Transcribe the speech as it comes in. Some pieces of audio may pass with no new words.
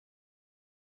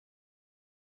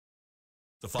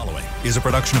The following is a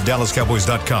production of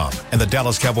DallasCowboys.com and the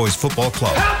Dallas Cowboys Football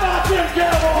Club. How about them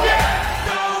Cowboys? Yeah!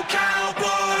 Go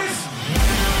Cowboys!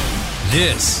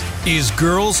 This is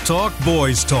Girls Talk,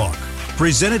 Boys Talk,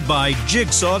 presented by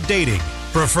Jigsaw Dating,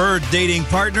 preferred dating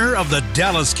partner of the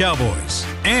Dallas Cowboys,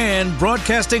 and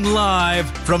broadcasting live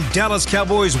from Dallas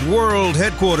Cowboys World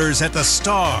Headquarters at the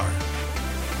Star.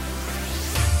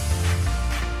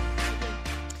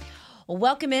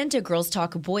 Welcome into Girls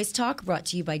Talk, Boys Talk, brought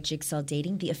to you by Jigsaw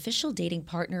Dating, the official dating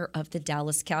partner of the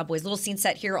Dallas Cowboys. Little scene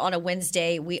set here on a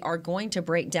Wednesday. We are going to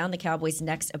break down the Cowboys'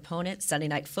 next opponent, Sunday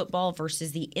Night Football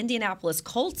versus the Indianapolis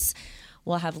Colts.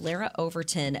 We'll have Larra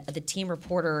Overton, the team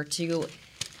reporter, to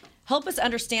help us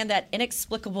understand that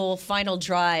inexplicable final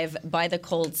drive by the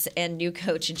Colts and new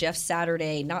coach Jeff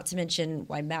Saturday, not to mention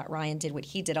why Matt Ryan did what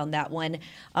he did on that one,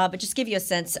 but just give you a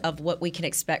sense of what we can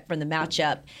expect from the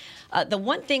matchup. The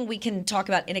one thing we can talk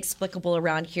about inexplicable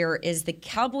around here is the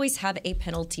Cowboys have a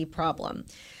penalty problem.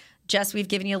 Jess, we've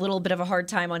given you a little bit of a hard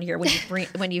time on here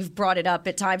when you've brought it up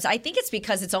at times. I think it's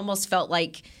because it's almost felt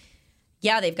like,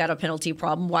 yeah, they've got a penalty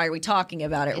problem. Why are we talking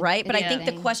about it, right? But I think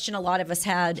the question a lot of us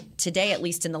had today, at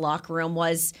least in the locker room,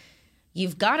 was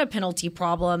you've got a penalty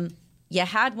problem. You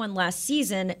had one last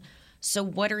season. So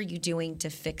what are you doing to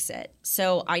fix it?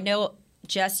 So I know,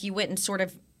 Jess, you went and sort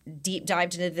of deep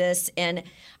dived into this, and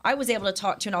I was able to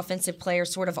talk to an offensive player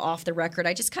sort of off the record.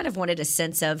 I just kind of wanted a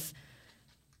sense of,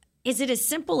 is it as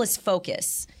simple as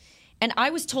focus? And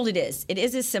I was told it is. It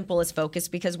is as simple as focus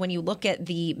because when you look at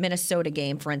the Minnesota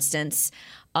game, for instance,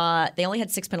 they only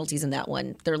had 6 penalties in that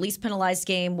one. Their least penalized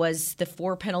game was the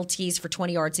 4 penalties for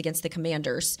 20 yards against the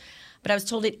Commanders. But I was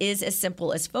told it is as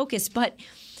simple as focus. But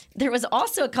there was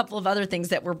also a couple of other things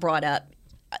that were brought up.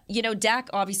 You know, Dak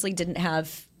obviously didn't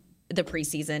have the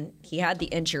preseason. He had the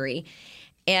injury.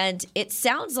 And it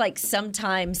sounds like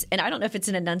sometimes, and I don't know if it's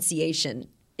an enunciation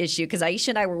issue, because Aisha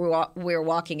and I were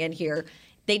walking in here,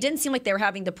 they didn't seem like they were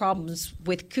having the problems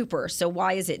with Cooper. So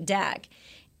why is it Dak?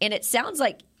 And it sounds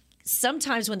like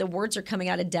sometimes when the words are coming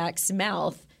out of Dak's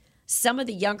mouth, some of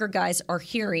the younger guys are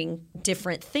hearing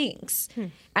different things.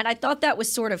 And I thought that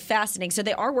was sort of fascinating. So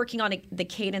they are working on the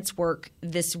cadence work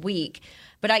this week.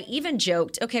 But I even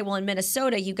joked, okay, well, in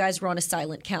Minnesota, you guys were on a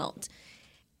silent count.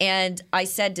 And I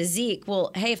said to Zeke, well,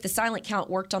 hey, if the silent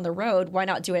count worked on the road, why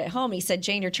not do it at home? He said,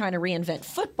 Jane, you're trying to reinvent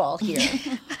football here.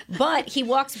 But he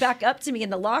walks back up to me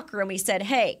in the locker room. He said,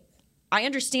 hey, I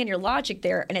understand your logic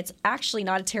there, and it's actually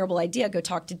not a terrible idea. Go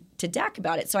talk to Dak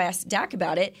about it. So I asked Dak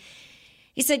about it.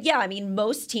 He said, yeah, I mean,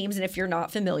 most teams, and if you're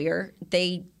not familiar,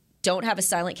 they don't have a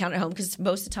silent count at home because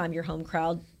most of the time your home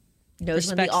crowd knows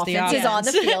when the offense is on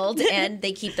the field and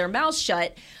they keep their mouths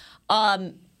shut.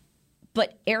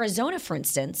 But Arizona, for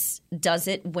instance, does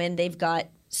it when they've got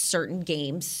certain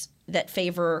games that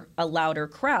favor a louder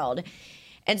crowd.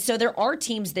 And so there are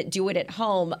teams that do it at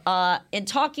home. In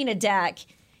talking to Dak,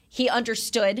 he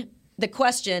understood the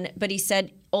question, but he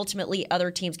said ultimately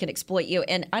other teams can exploit you.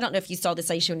 And I don't know if you saw this,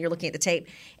 Aisha, when you're looking at the tape.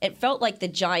 It felt like the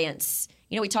Giants,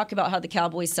 you know, we talk about how the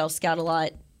Cowboys self-scout a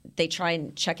lot. They try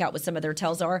and check out what some of their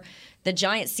tells are. The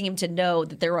Giants seem to know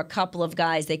that there were a couple of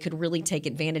guys they could really take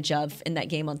advantage of in that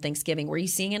game on Thanksgiving. Were you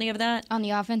seeing any of that? On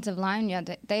the offensive line, yeah,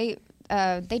 they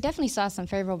definitely saw some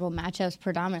favorable matchups,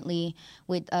 predominantly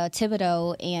with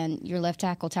Thibodeau and your left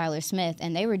tackle Tyler Smith,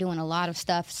 and they were doing a lot of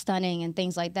stuff, stunning and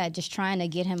things like that, just trying to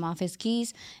get him off his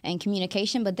keys and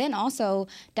communication. But then also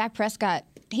Dak Prescott,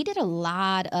 he did a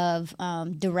lot of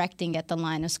directing at the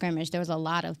line of scrimmage. There was a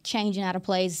lot of changing out of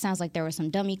plays. It sounds like there were some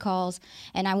dummy calls,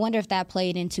 and I wonder if that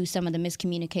played into some of the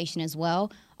miscommunication as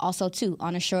well. Also, too,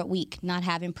 on a short week, not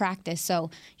having practice.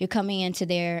 So you're coming into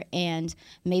there and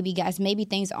maybe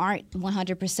things aren't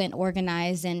 100%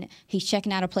 organized, and he's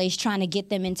checking out a play, trying to get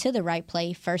them into the right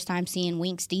play. First time seeing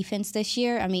Wink's defense this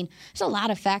year. I mean, there's a lot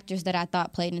of factors that I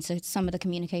thought played into some of the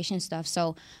communication stuff.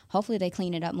 So hopefully they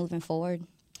clean it up moving forward.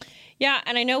 Yeah,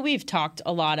 and I know we've talked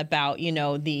a lot about, you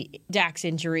know, the Dak's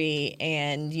injury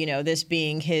and, you know, this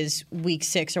being his week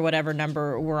 6 or whatever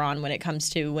number we're on when it comes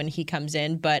to when he comes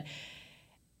in. But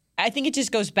I think it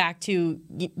just goes back to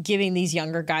giving these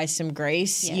younger guys some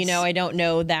grace. Yes. You know, I don't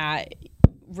know that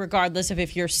regardless of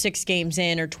if you're 6 games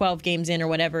in or 12 games in or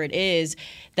whatever it is,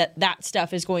 that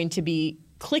stuff is going to be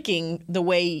clicking the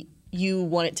way you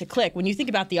want it to click. When you think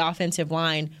about the offensive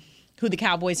line, who the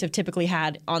Cowboys have typically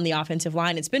had on the offensive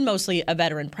line, it's been mostly a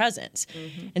veteran presence.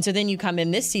 Mm-hmm. And so then you come in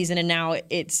this season and now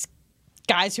it's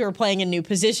guys who are playing in new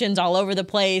positions all over the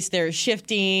place. They're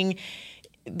shifting.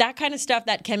 That kind of stuff,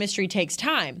 that chemistry takes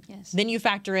time. Yes. Then you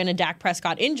factor in a Dak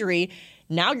Prescott injury.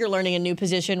 Now you're learning a new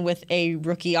position with a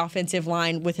rookie offensive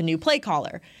line with a new play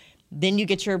caller. Then you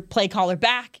get your play caller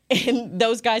back, and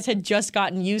those guys had just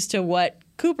gotten used to what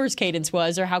Cooper's cadence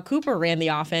was or how Cooper ran the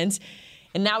offense.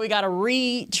 And now we got to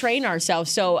retrain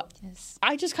ourselves. So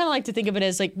I just kind of like to think of it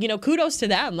as like, kudos to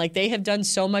them. Like they have done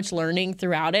so much learning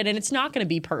throughout it, and it's not going to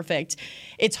be perfect.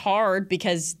 It's hard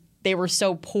because they were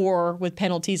so poor with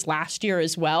penalties last year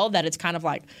as well that it's kind of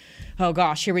like, oh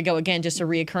gosh, here we go again, just a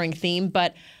reoccurring theme.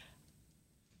 But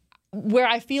where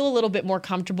I feel a little bit more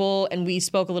comfortable, and we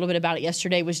spoke a little bit about it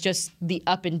yesterday, was just the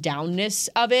up and downness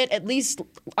of it. At least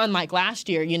unlike last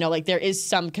year, like there is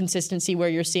some consistency where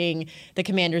you're seeing the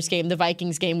Commanders game, the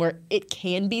Vikings game, where it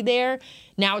can be there.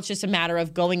 Now it's just a matter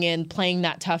of going in, playing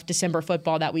that tough December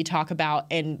football that we talk about,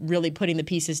 and really putting the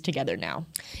pieces together now.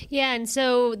 Yeah, and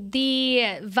so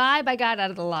the vibe I got out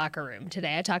of the locker room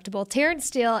today, I talked to both Terrence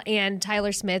Steele and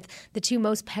Tyler Smith, the two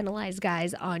most penalized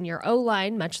guys on your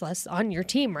O-line, much less on your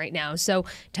team right now. So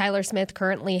Tyler Smith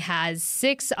currently has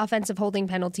 6 offensive holding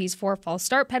penalties, 4 false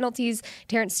start penalties.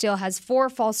 Terrence Steele has 4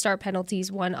 false start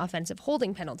penalties, 1 offensive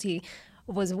holding penalty.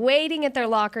 Was waiting at their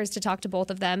lockers to talk to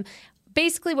both of them.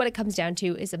 Basically, what it comes down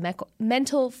to is a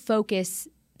mental focus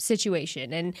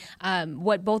situation. And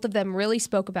what both of them really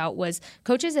spoke about was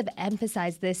coaches have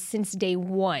emphasized this since day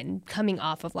one coming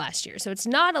off of last year. So it's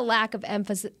not a lack of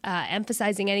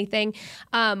emphasizing anything.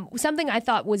 Something I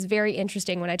thought was very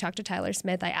interesting when I talked to Tyler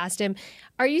Smith, I asked him,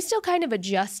 are you still kind of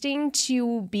adjusting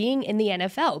to being in the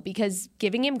NFL? Because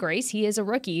giving him grace, he is a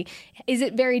rookie. Is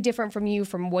it very different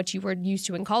from what you were used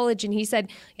to in college? And he said,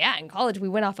 yeah, in college we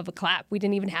went off of a clap. We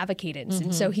didn't even have a cadence. Mm-hmm.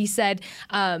 And so he said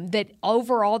that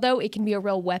overall, though, it can be a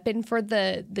real weapon for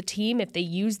the team if they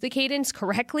use the cadence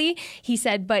correctly. He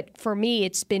said, but for me,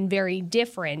 it's been very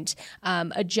different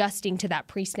adjusting to that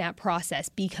pre-snap process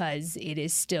because it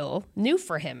is still new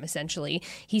for him, essentially.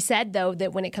 He said, though,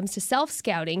 that when it comes to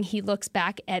self-scouting, he looks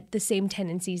back at the same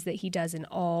tendencies that he does in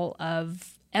all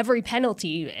of every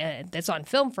penalty that's on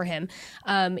film for him.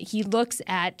 He looks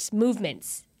at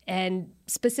movements and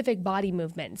specific body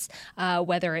movements,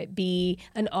 whether it be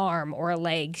an arm or a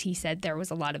leg. He said there was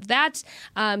a lot of that.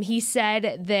 He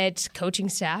said that coaching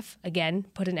staff, again,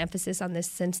 put an emphasis on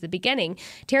this since the beginning.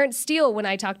 Terrence Steele, when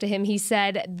I talked to him, he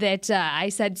said that I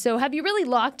said, so have you really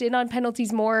locked in on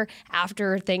penalties more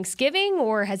after Thanksgiving,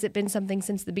 or has it been something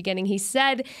since the beginning? He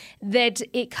said that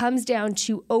it comes down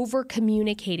to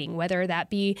over-communicating, whether that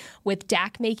be with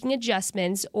Dak making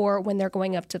adjustments or when they're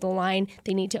going up to the line,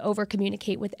 they need to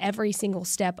over-communicate with every single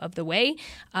step of the way,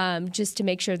 just to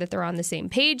make sure that they're on the same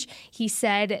page. He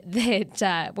said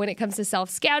that when it comes to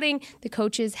self-scouting, the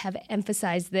coaches have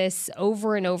emphasized this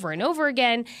over and over and over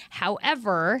again.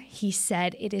 However, he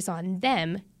said it is on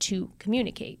them to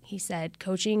communicate. He said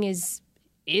coaching is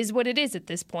what it is at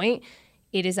this point.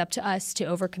 It is up to us to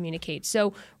over-communicate.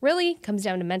 So really comes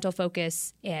down to mental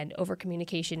focus, and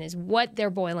over-communication is what they're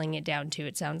boiling it down to,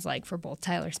 it sounds like, for both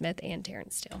Tyler Smith and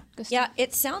Terrence Steele. Yeah,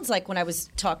 it sounds like when I was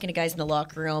talking to guys in the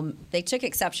locker room, they took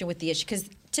exception with the issue, because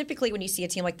typically when you see a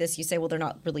team like this, you say, well, they're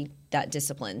not really that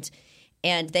disciplined.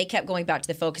 And they kept going back to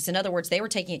the focus. In other words, they were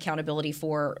taking accountability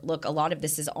for, look, a lot of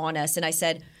this is on us. And I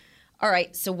said, all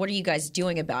right, so what are you guys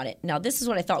doing about it? Now, this is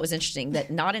what I thought was interesting,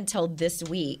 that not until this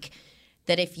week,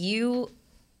 that if you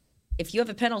have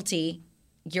a penalty,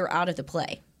 you're out of the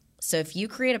play. So if you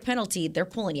create a penalty, they're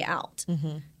pulling you out.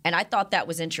 Mm-hmm. And I thought that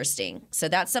was interesting. So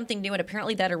that's something new, and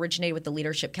apparently that originated with the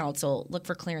Leadership Council. Look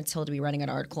for Clarence Hill to be writing an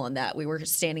article on that. We were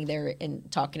standing there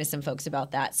and talking to some folks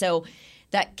about that. So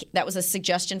that was a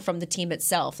suggestion from the team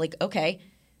itself. Like, okay,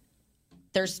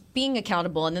 there's being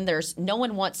accountable, and then there's no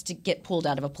one wants to get pulled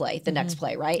out of a play, the next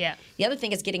play, right? Yeah. The other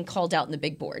thing is getting called out in the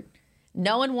big board.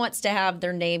 No one wants to have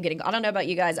their name getting – I don't know about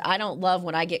you guys. I don't love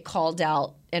when I get called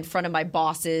out in front of my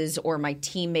bosses or my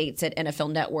teammates at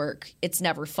NFL Network. It's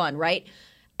never fun, right?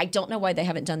 I don't know why they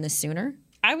haven't done this sooner.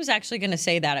 I was actually going to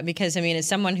say that because, I mean, as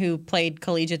someone who played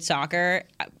collegiate soccer,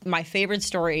 my favorite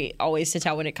story always to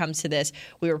tell when it comes to this,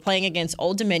 we were playing against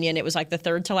Old Dominion. It was like the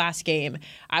third to last game.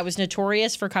 I was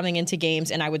notorious for coming into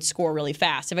games and I would score really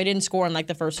fast. If I didn't score in like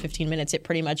the first 15 minutes, it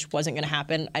pretty much wasn't going to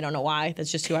happen. I don't know why. That's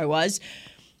just who I was.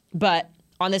 But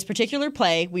on this particular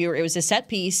play, it was a set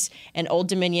piece, and Old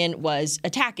Dominion was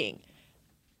attacking.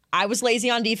 I was lazy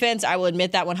on defense. I will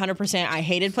admit that 100%. I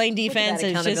hated playing defense.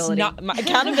 It's just not my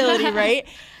accountability, right?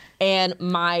 And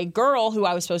my girl, who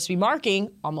I was supposed to be marking,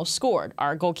 almost scored.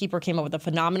 Our goalkeeper came up with a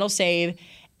phenomenal save,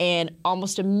 and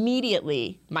almost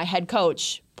immediately, my head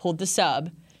coach pulled the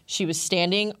sub. She was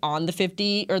standing on the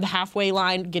 50 or the halfway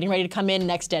line, getting ready to come in,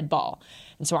 next dead ball.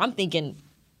 And so I'm thinking,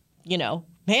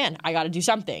 man, I got to do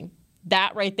something.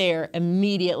 That right there,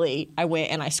 immediately I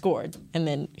went and I scored. And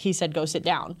then he said, go sit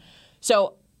down.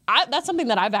 So that's something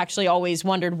that I've actually always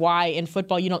wondered why in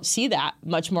football you don't see that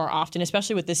much more often,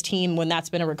 especially with this team when that's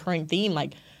been a recurring theme.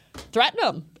 Like, threaten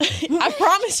them. I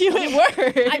promise you it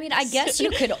worked. I mean, I guess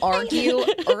you could argue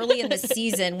early in the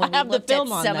season when we looked at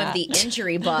some of the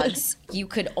injury bugs, you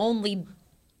could only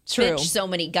bench so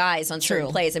many guys on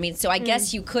certain plays. I mean, so I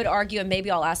guess you could argue, and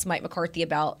maybe I'll ask Mike McCarthy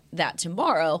about that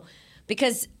tomorrow,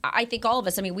 because I think all of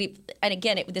us, I mean, and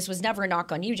again, this was never a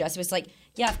knock on you, Jess. It was like,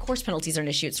 yeah, of course penalties are an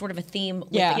issue. It's sort of a theme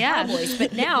with the Cowboys.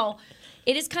 But now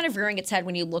it is kind of rearing its head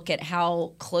when you look at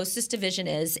how close this division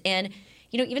is. And,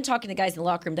 you know, even talking to guys in the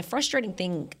locker room, the frustrating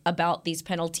thing about these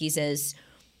penalties is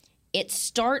it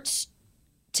starts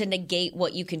to negate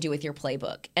what you can do with your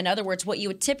playbook. In other words, what you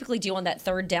would typically do on that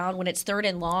third down, when it's third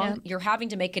and long, you're having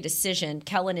to make a decision,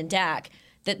 Kellen and Dak,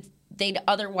 that they'd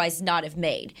otherwise not have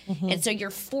made. And so you're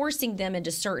forcing them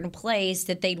into certain plays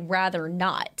that they'd rather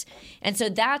not. And so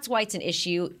that's why it's an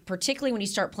issue, particularly when you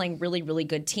start playing really, really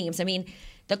good teams. I mean,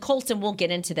 the Colts, and we'll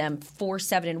get into them,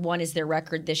 4-7-1 is their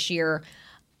record this year.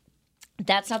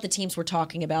 That's not the teams we're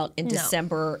talking about in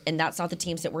December, and that's not the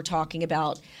teams that we're talking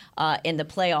about in the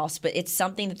playoffs. But it's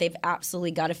something that they've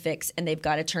absolutely got to fix, and they've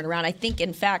got to turn around. I think,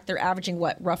 in fact, they're averaging,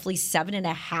 roughly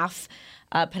 7.5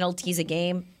 penalties a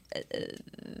game.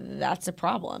 That's a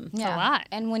problem. Yeah, a lot.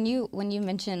 And when you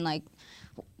mention, like,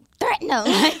 threaten them.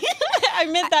 I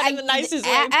meant that in the nicest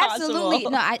way possible. Absolutely.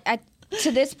 No, I to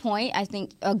this point, I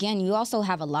think, again, you also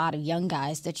have a lot of young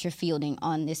guys that you're fielding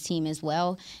on this team as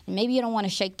well. And maybe you don't want to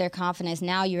shake their confidence.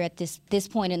 Now you're at this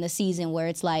point in the season where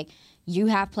it's like you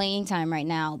have playing time right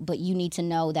now, but you need to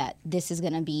know that this is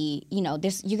going to be, you know,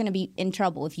 you're going to be in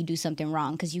trouble if you do something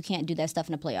wrong because you can't do that stuff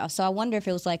in the playoffs. So I wonder if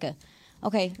it was like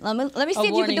okay, let me see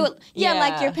if you can do it. Yeah,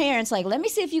 like your parents, like, let me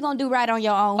see if you're going to do right on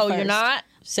your own first. You're not?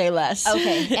 Say less.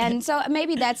 Okay. And so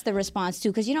maybe that's the response, too,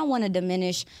 because you don't want to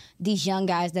diminish these young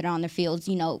guys that are on the fields,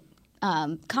 you know,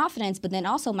 confidence, but then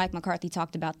also Mike McCarthy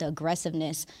talked about the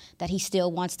aggressiveness that he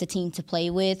still wants the team to play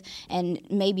with, and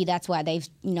maybe that's why they've,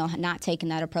 you know, not taken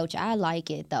that approach. I like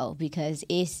it, though, because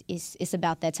it's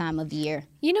about that time of year.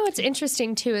 You know what's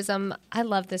interesting, too, is I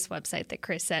love this website that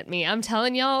Chris sent me. I'm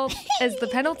telling y'all, as the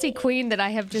penalty queen that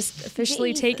I have just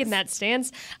officially taken that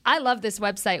stance, I love this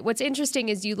website. What's interesting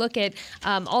is you look at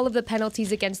all of the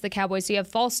penalties against the Cowboys. So you have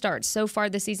false starts. So far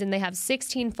this season, they have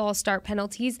 16 false start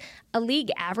penalties. A league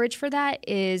average for that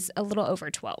is a little over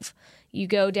 12. You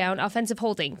go down offensive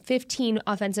holding, 15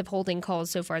 offensive holding calls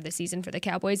so far this season for the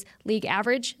Cowboys. League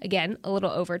average, again, a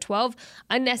little over 12.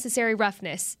 Unnecessary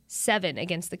roughness, 7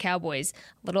 against the Cowboys.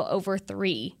 A little over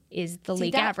 3 is the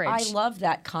league average. I love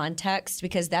that context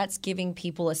because that's giving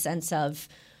people a sense of,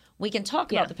 we can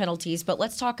talk about the penalties, but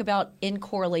let's talk about in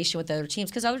correlation with other teams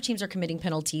because other teams are committing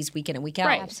penalties week in and week out.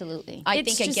 Right. Absolutely. I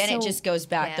think, again, it just goes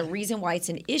back. The reason why it's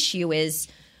an issue is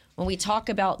when we talk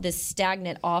about this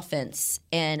stagnant offense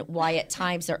and why at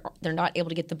times they're not able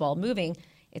to get the ball moving,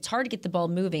 it's hard to get the ball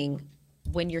moving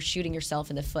when you're shooting yourself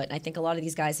in the foot. And I think a lot of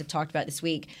these guys have talked about this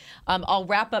week. I'll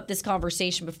wrap up this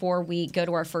conversation before we go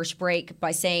to our first break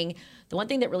by saying the one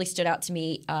thing that really stood out to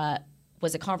me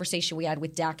was a conversation we had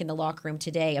with Dak in the locker room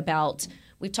today about,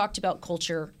 we've talked about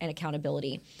culture and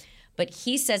accountability, but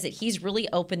he says that he's really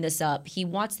opened this up. He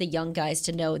wants the young guys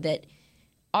to know that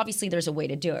obviously there's a way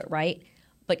to do it, right?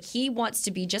 But he wants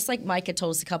to be, just like Mike had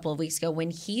told us a couple of weeks ago,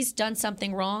 when he's done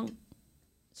something wrong,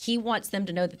 he wants them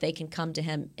to know that they can come to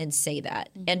him and say that,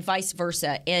 and vice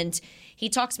versa. And he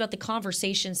talks about the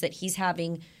conversations that he's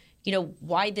having, you know,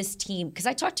 why this team, because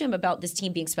I talked to him about this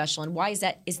team being special, and why is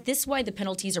that? Is this why the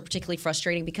penalties are particularly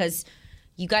frustrating? Because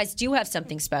you guys do have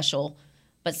something special,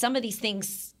 but some of these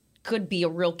things could be a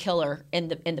real killer in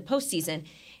the postseason.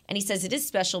 And he says it is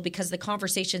special because the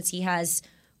conversations he has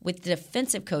with the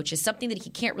defensive coach is something that he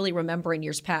can't really remember in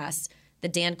years past. The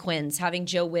Dan Quinns, having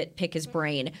Joe Witt pick his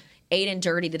brain, Aiden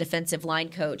Dirty, the defensive line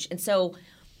coach. And so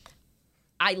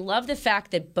I love the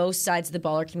fact that both sides of the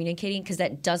ball are communicating because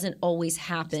that doesn't always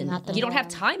happen. You don't have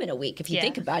time in a week if you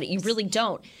think about it. You really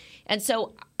don't. And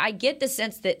so I get the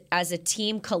sense that as a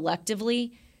team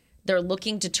collectively, they're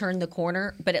looking to turn the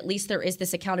corner, but at least there is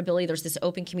this accountability. There's this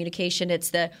open communication.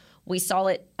 We saw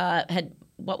it,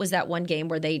 what was that one game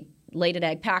where they laid at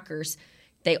Egg Packers?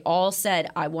 They all said,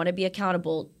 I want to be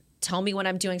accountable. Tell me when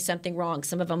I'm doing something wrong.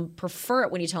 Some of them prefer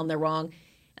it when you tell them they're wrong.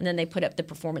 And then they put up the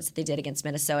performance that they did against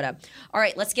Minnesota. All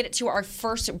right, let's get it to our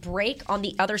first break. On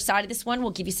the other side of this one,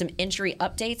 we'll give you some injury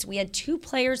updates. We had 2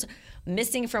 players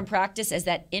missing from practice as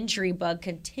that injury bug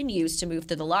continues to move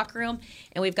through the locker room.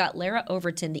 And we've got Larra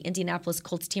Overton, the Indianapolis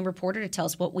Colts team reporter, to tell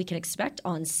us what we can expect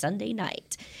on Sunday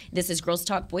night. This is Girls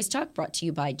Talk, Boys Talk, brought to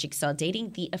you by Jigsaw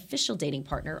Dating, the official dating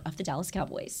partner of the Dallas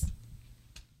Cowboys.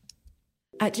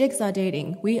 At Jigsaw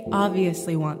Dating, we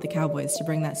obviously want the Cowboys to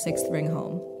bring that 6th ring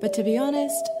home. But to be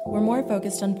honest, we're more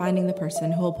focused on finding the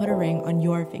person who will put a ring on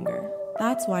your finger.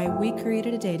 That's why we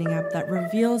created a dating app that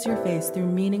reveals your face through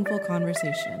meaningful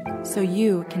conversation, so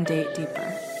you can date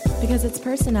deeper. Because it's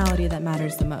personality that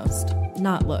matters the most,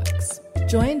 not looks.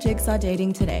 Join Jigsaw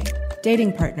Dating today,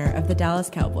 dating partner of the Dallas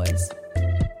Cowboys.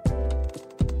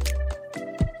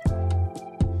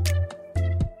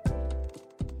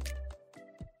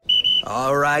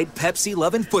 All right,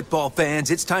 Pepsi-loving football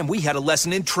fans, it's time we had a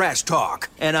lesson in trash talk.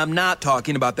 And I'm not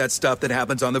talking about that stuff that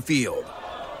happens on the field.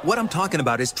 What I'm talking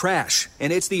about is trash,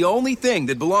 and it's the only thing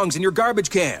that belongs in your garbage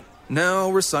can.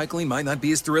 No, recycling might not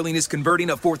be as thrilling as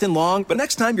converting a 4th and long, but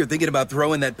next time you're thinking about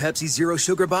throwing that Pepsi Zero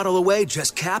Sugar bottle away,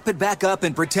 just cap it back up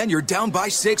and pretend you're down by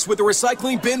 6 with the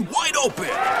recycling bin wide open.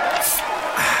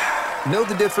 Know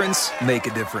the difference? Make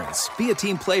a difference. Be a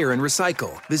team player and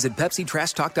recycle. Visit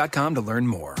PepsiTrashTalk.com to learn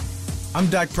more. I'm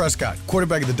Dak Prescott,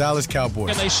 quarterback of the Dallas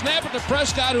Cowboys. And they snap it to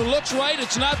Prescott, who looks right.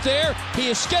 It's not there. He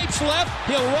escapes left.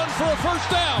 He'll run for a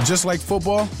first down. Just like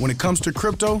football, when it comes to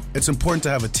crypto, it's important to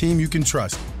have a team you can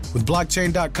trust. With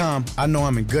blockchain.com, I know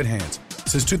I'm in good hands.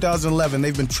 Since 2011,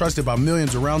 they've been trusted by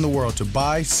millions around the world to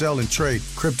buy, sell, and trade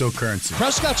cryptocurrency.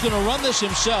 Prescott's going to run this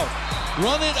himself.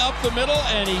 Run it up the middle,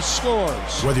 and he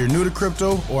scores. Whether you're new to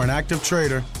crypto or an active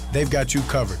trader, they've got you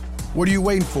covered. What are you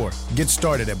waiting for? Get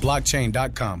started at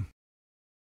blockchain.com.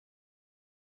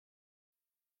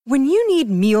 When you need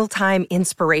mealtime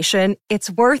inspiration,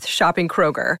 it's worth shopping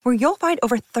Kroger, where you'll find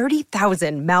over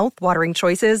 30,000 mouth-watering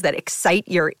choices that excite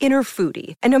your inner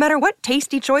foodie. And no matter what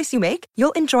tasty choice you make,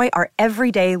 you'll enjoy our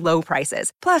everyday low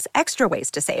prices, plus extra ways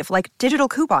to save, like digital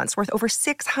coupons worth over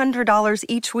 $600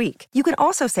 each week. You can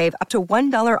also save up to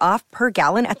 $1 off per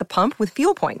gallon at the pump with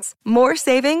fuel points. More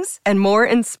savings and more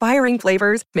inspiring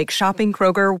flavors make shopping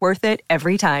Kroger worth it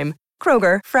every time.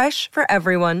 Kroger, fresh for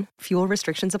everyone. Fuel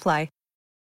restrictions apply.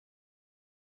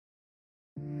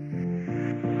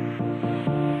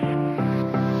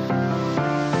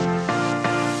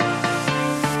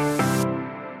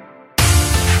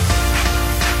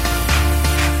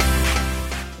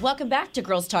 Welcome back to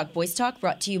Girls Talk Boys Talk,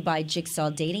 brought to you by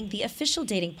Jigsaw Dating, the official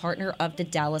dating partner of the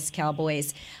Dallas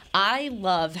Cowboys. I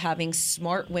love having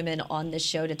smart women on this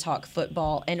show to talk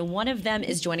football, and one of them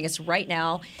is joining us right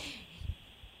now.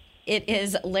 It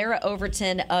is Larra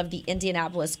Overton of the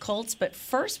Indianapolis Colts. But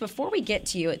first, before we get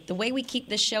to you, the way we keep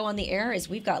this show on the air is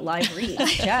we've got live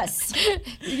reads. Jess.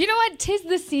 You know what? 'Tis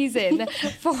the season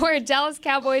for Dallas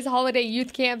Cowboys holiday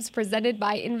youth camps presented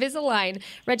by Invisalign.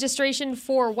 Registration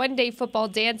for one-day football,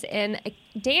 dance and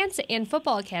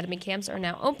football academy camps are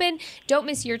now open. Don't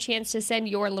miss your chance to send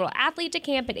your little athlete to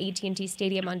camp at AT&T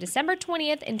Stadium on December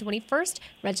 20th and 21st.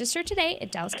 Register today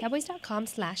at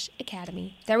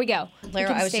dallascowboys.com/academy. There we go.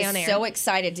 Larra, I was just so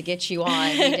excited to get you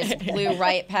on. You just blew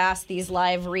right past these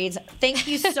live reads. Thank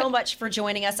you so much for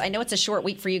joining us. I know it's a short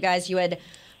week for you guys. You had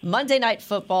Monday Night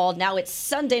Football. Now it's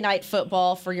Sunday Night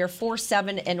Football for your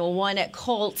 4-7-1 at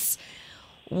Colts.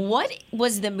 What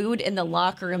was the mood in the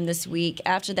locker room this week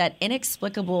after that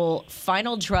inexplicable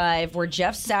final drive where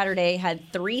Jeff Saturday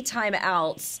had 3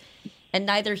 timeouts and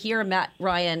neither he or Matt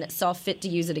Ryan saw fit to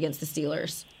use it against the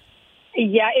Steelers?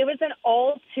 Yeah, it was an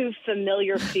all too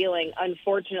familiar feeling,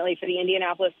 unfortunately, for the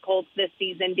Indianapolis Colts this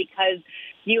season, because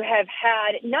you have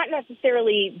had not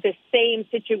necessarily the same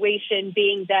situation,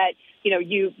 being that, you know,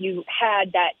 you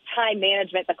had that time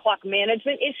management, the clock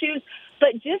management issues,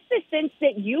 but just the sense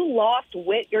that you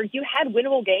you had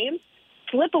winnable games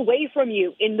slip away from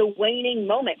you in the waning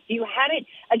moments. You had it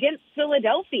against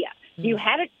Philadelphia. You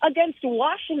had it against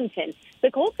Washington.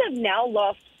 The Colts have now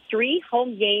lost 3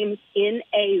 home games in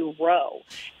a row.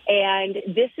 And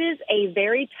this is a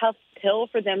very tough pill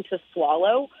for them to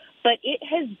swallow, but it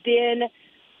has been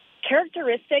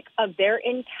characteristic of their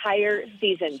entire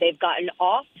season. They've gotten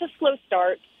off to slow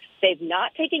starts. They've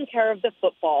not taken care of the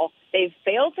football. They've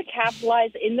failed to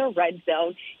capitalize in the red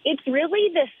zone. It's really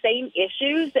the same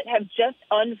issues that have just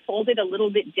unfolded a little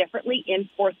bit differently in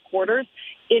fourth quarters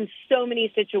in so many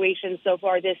situations so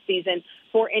far this season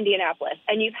for Indianapolis.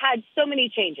 And you've had so many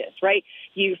changes, right?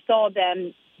 You saw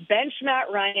them bench Matt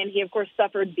Ryan. He, of course,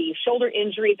 suffered the shoulder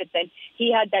injury, but then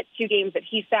he had that 2 games that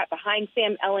he sat behind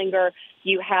Sam Ehlinger.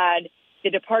 You had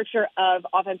the departure of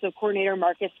offensive coordinator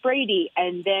Marcus Brady,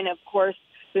 and then, of course,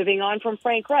 moving on from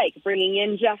Frank Reich, bringing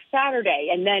in Jeff Saturday,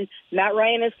 and then Matt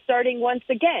Ryan is starting once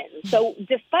again. So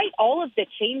despite all of the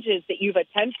changes that you've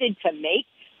attempted to make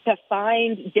to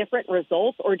find different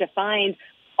results or to find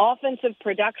offensive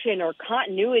production or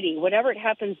continuity, whatever it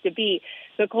happens to be,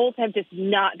 the Colts have just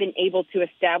not been able to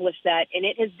establish that, and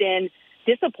it has been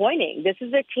disappointing. This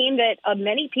is a team that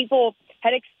many people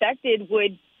had expected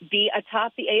would be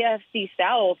atop the AFC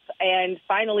South and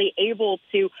finally able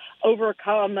to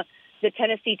overcome the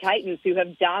Tennessee Titans, who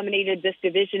have dominated this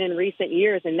division in recent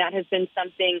years, and that has been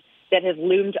something that has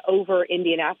loomed over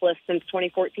Indianapolis since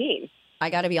 2014. I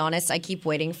got to be honest, I keep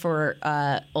waiting for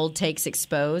old takes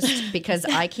exposed because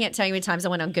I can't tell you how many times I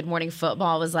went on Good Morning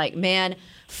Football. I was like, man,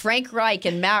 Frank Reich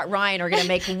and Matt Ryan are going to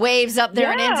make waves up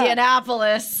there in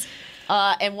Indianapolis.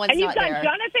 And one's you've not got there.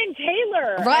 Jonathan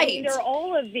Taylor. Right. I mean, there are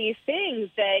all of these things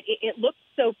that it looks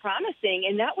so promising.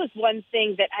 And that was one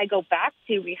thing that I go back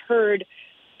to. We heard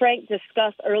Frank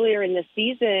discuss earlier in the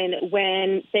season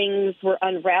when things were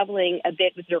unraveling a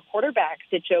bit with your quarterback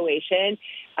situation,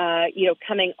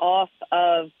 coming off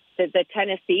of the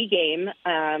Tennessee game.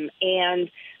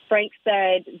 And Frank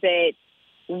said that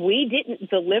we didn't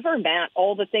deliver Matt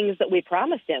all the things that we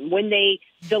promised him. When they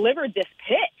delivered this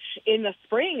pitch in the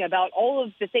spring about all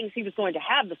of the things he was going to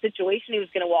have, the situation he was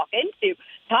going to walk into,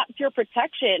 top-tier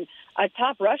protection, a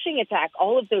top rushing attack,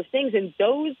 all of those things, and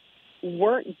those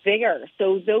weren't there.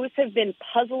 So those have been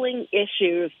puzzling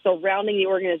issues surrounding the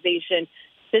organization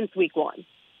since week one.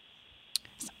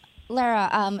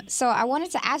 Larra, so I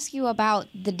wanted to ask you about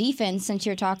the defense since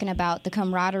you're talking about the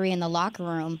camaraderie in the locker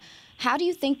room. How do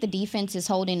you think the defense is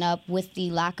holding up with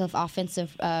the lack of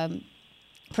offensive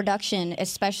production,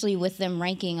 especially with them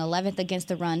ranking 11th against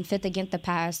the run, 5th against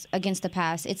the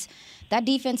pass? It's that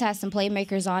defense has some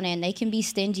playmakers on it, and they can be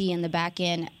stingy in the back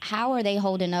end. How are they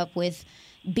holding up with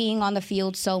being on the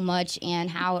field so much, and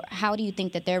how do you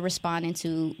think that they're responding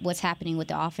to what's happening with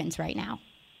the offense right now?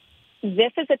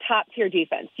 This is a top-tier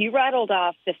defense. You rattled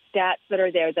off the stats that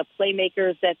are there, the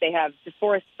playmakers that they have: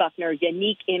 DeForest Buckner,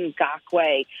 Yannick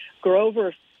Ngakoue,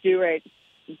 Grover Stewart,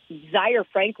 Zaire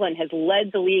Franklin has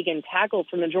led the league in tackles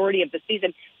for the majority of the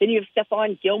season. Then you have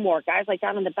Stephon Gilmore, guys like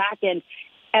that on the back end.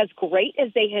 As great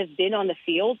as they have been on the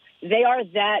field, they are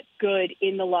that good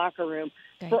in the locker room.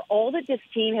 Okay. For all that this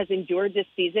team has endured this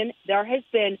season, there has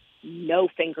been no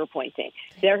finger pointing.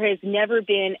 There has never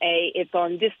been it's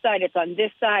on this side, it's on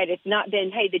this side. It's not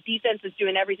been, hey, the defense is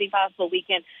doing everything possible we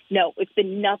can. No, it's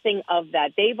been nothing of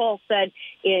that. They've all said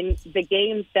in the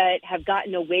games that have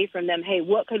gotten away from them, hey,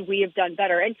 what could we have done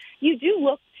better? And you do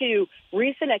look to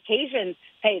recent occasions,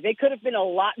 hey, they could have been a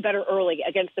lot better early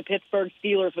against the Pittsburgh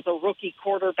Steelers with a rookie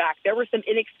quarterback. There were some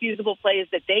inexcusable plays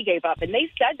that they gave up, and they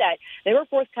said that. They were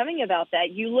forthcoming about that.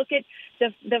 You look at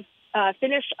the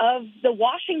finish of the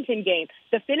Washington game,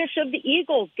 the finish of the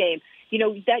Eagles game. You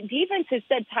know, that defense has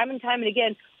said time and time and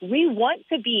again, we want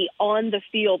to be on the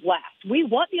field last. We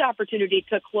want the opportunity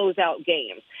to close out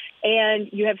games. And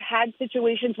you have had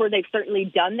situations where they've certainly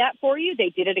done that for you. They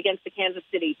did it against the Kansas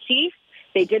City Chiefs.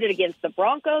 They did it against the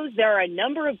Broncos. There are a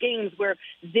number of games where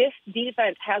this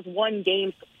defense has won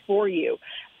games for you.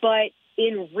 But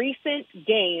in recent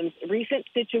games, recent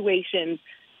situations,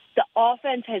 the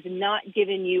offense has not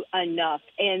given you enough,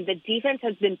 and the defense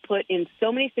has been put in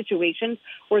so many situations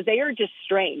where they are just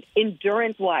strained,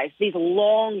 endurance-wise, these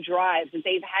long drives that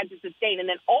they've had to sustain. And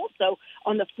then also,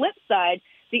 on the flip side,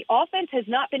 the offense has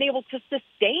not been able to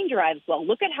sustain drives well.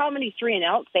 Look at how many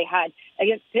 3-and-outs they had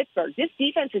against Pittsburgh. This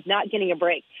defense is not getting a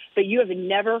break, but you have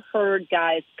never heard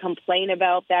guys complain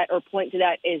about that or point to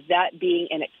that as that being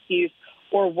an excuse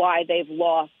or why they've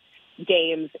lost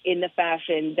games in the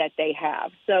fashion that they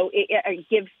have. So it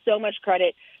gives so much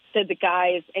credit to the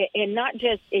guys, and not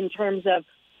just in terms of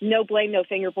no blame, no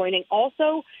finger pointing.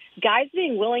 Also, guys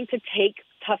being willing to take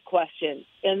tough questions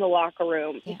in the locker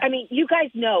room. Yeah. I mean, you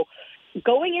guys know,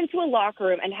 going into a locker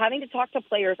room and having to talk to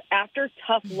players after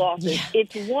tough losses,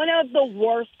 it's one of the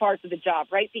worst parts of the job,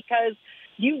 right? Because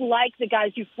you like the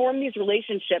guys, you form these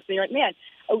relationships, and you're like, man,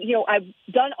 you know, I've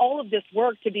done all of this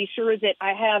work to be sure that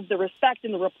I have the respect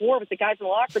and the rapport with the guys in the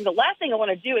locker room. The last thing I want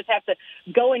to do is have to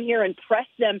go in here and press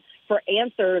them for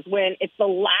answers when it's the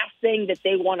last thing that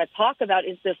they want to talk about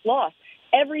is this loss.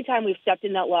 Every time we've stepped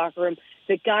in that locker room,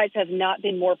 the guys have not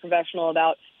been more professional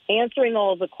about answering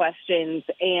all of the questions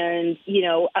and, you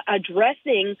know,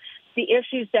 addressing the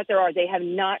issues that there are. They have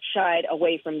not shied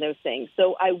away from those things.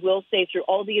 So I will say, through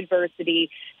all the adversity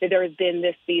that there has been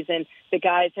this season, the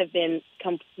guys have been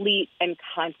complete and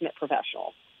consummate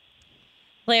professionals.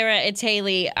 Larra, it's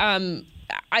Haley.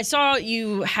 I saw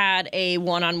you had a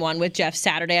one-on-one with Jeff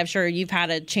Saturday. I'm sure you've had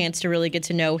a chance to really get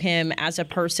to know him as a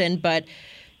person. But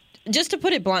just to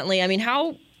put it bluntly, I mean,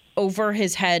 how over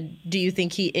his head do you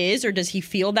think he is, or does he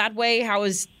feel that way?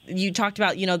 You talked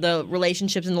about, you know, the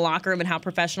relationships in the locker room and how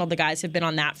professional the guys have been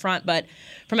on that front, but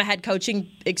from a head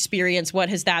coaching experience, what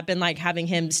has that been like, having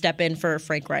him step in for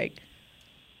Frank Reich?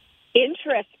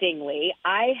 Interestingly,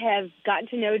 I have gotten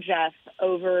to know Jeff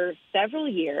over several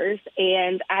years,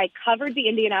 and I covered the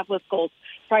Indianapolis Colts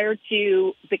prior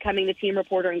to becoming the team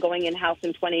reporter and going in-house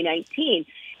in 2019.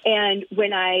 And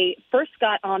when I first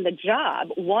got on the job,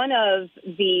 one of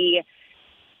the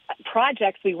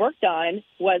projects we worked on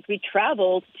was we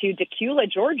traveled to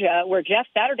Decula, Georgia, where Jeff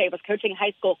Saturday was coaching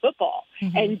high school football,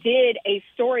 and did a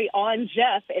story on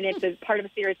Jeff. And it's a part of a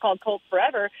series called Colts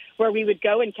Forever, where we would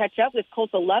go and catch up with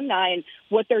Colts alumni and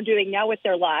what they're doing now with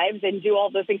their lives and do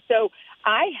all those things. So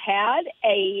I had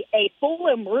a full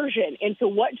immersion into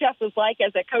what Jeff was like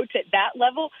as a coach at that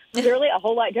level, clearly a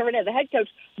whole lot different as a head coach.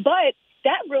 But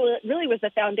that really was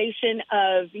the foundation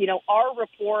of, our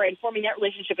rapport and forming that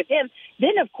relationship with him.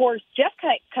 Then, of course, Jeff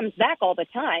comes back all the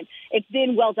time. It's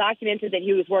been well documented that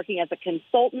he was working as a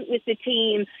consultant with the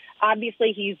team.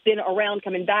 Obviously, he's been around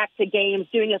coming back to games,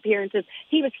 doing appearances.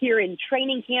 He was here in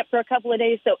training camp for a couple of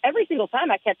days. So every single time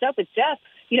I catch up with Jeff,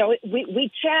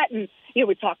 we chat and,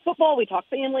 we talk football, we talk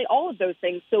family, all of those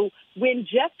things. So when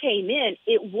Jeff came in,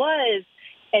 it was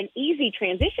an easy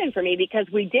transition for me because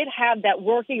we did have that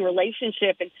working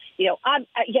relationship. And,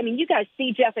 you guys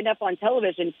see Jeff enough on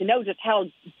television to know just how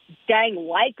dang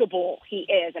likable he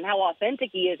is and how authentic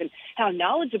he is and how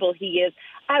knowledgeable he is.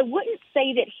 I wouldn't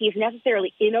say that he's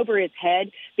necessarily in over his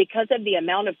head because of the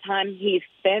amount of time he's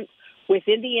spent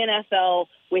within the NFL,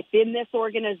 within this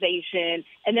organization,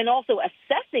 and then also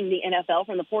assessing the NFL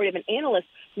from the point of an analyst.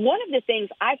 One of the things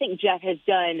I think Jeff has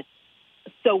done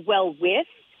so well with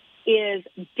is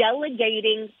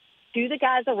delegating to the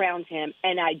guys around him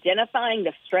and identifying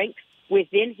the strengths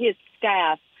within his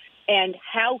staff and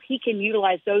how he can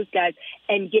utilize those guys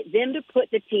and get them to put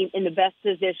the team in the best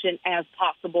position as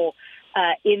possible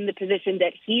in the position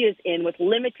that he is in with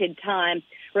limited time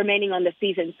remaining on the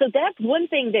season. So that's one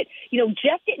thing that,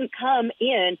 Jeff didn't come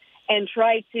in and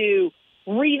try to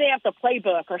revamp the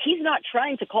playbook, or he's not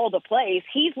trying to call the plays.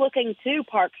 He's looking to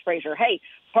Parks Frazier. Hey,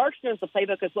 Parks knows the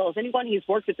playbook as well as anyone. He's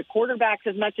worked with the quarterbacks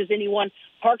as much as anyone.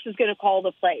 Parks is going to call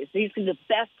the plays. He's the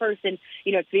best person,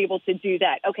 to be able to do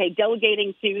that. Okay,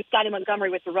 delegating to Scotty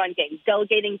Montgomery with the run game,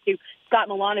 delegating to Scott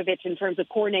Milanovic in terms of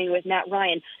coordinating with Matt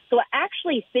Ryan. So I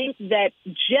actually think that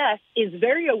Jeff is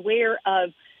very aware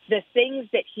of the things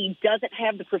that he doesn't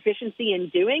have the proficiency in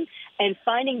doing and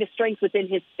finding the strengths within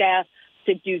his staff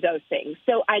to do those things.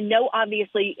 So I know,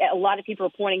 obviously, a lot of people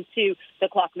are pointing to the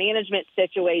clock management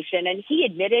situation, and he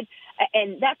admitted,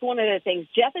 and that's one of the things,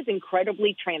 Jeff is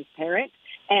incredibly transparent,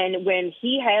 and when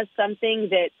he has something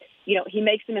that, he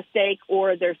makes a mistake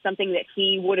or there's something that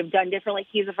he would have done differently,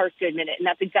 he's the first to admit it, and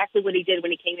that's exactly what he did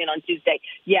when he came in on Tuesday.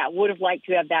 Yeah, would have liked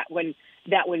to have that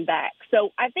one back.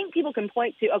 So I think people can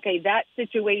point to, okay, that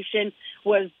situation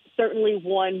was certainly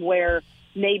one where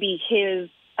maybe his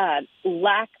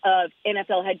lack of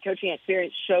NFL head coaching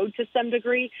experience showed to some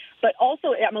degree, but also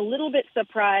I'm a little bit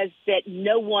surprised that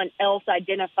no one else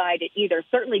identified it either.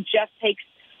 Certainly Jeff takes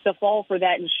the fall for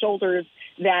that and shoulders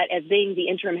that as being the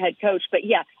interim head coach. But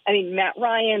yeah, Matt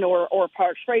Ryan or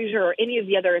Parks Frazier or any of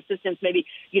the other assistants maybe,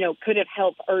 could have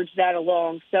helped urge that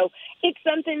along. So it's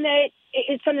something that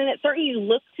certainly you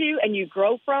look to and you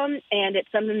grow from, and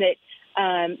it's something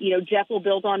that Jeff will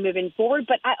build on moving forward.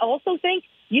 But I also think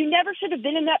you never should have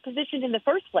been in that position in the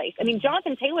first place.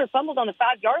 Jonathan Taylor fumbled on the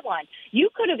 5-yard line. You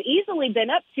could have easily been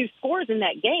up 2 scores in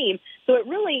that game. So it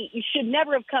really should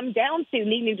never have come down to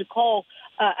needing to call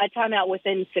a timeout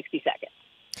within 60 seconds.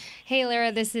 Hey,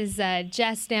 Larra, this is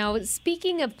Jess. Now,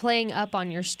 speaking of playing up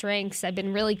on your strengths, I've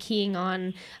been really keying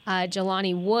on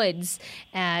Jelani Woods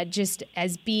just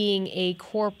as being a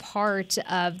core part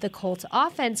of the Colts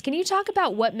offense. Can you talk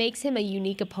about what makes him a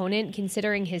unique opponent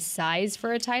considering his size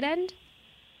for a tight end?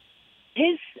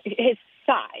 His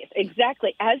size,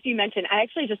 exactly. As you mentioned, I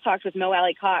actually just talked with Mo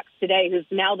Alley-Cox today, who's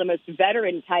now the most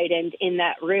veteran tight end in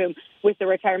that room with the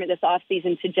retirement this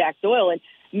offseason to Jack Doyle. And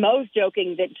Mo's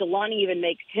joking that Jelani even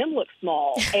makes him look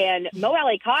small. And Mo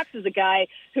Alley-Cox is a guy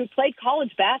who played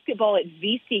college basketball at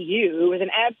VCU, who was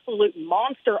an absolute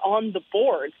monster on the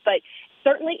boards. But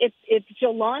certainly it's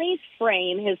Jelani's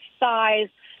frame, his size,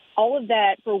 all of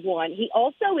that for one. He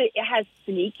also has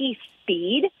sneaky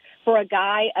speed for a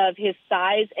guy of his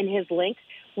size and his length.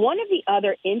 One of the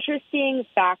other interesting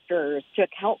factors to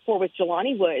account for with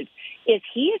Jelani Woods is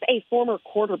he is a former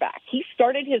quarterback. He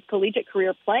started his collegiate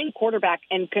career playing quarterback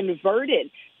and converted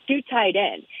to tight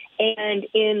end. And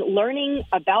in learning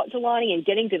about Jelani and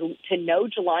getting to know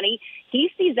Jelani, he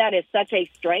sees that as such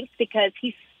a strength because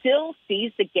he still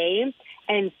sees the game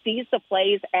and sees the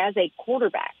plays as a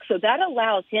quarterback. So that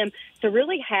allows him to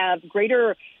really have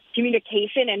greater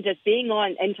communication and just being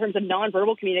on in terms of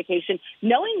nonverbal communication,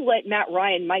 knowing what Matt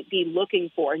Ryan might be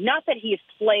looking for. Not that he's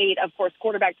played, of course,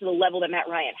 quarterback to the level that Matt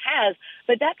Ryan has,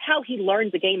 but that's how he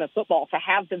learned the game of football, to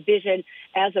have the vision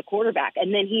as a quarterback.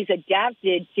 And then he's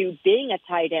adapted to being a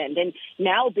tight end and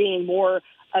now being more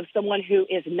of someone who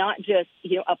is not just,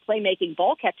 a playmaking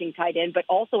ball catching tight end, but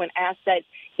also an asset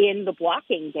in the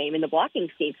blocking game, in the blocking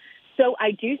scheme. So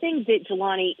I do think that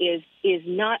Jelani is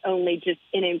not only just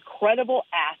an incredible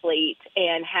athlete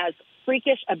and has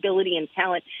freakish ability and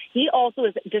talent, he also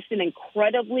is just an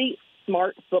incredibly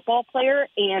smart football player.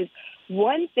 And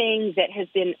one thing that has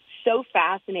been so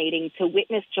fascinating to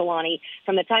witness Jelani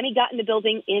from the time he got in the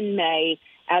building in May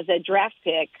as a draft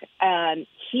pick,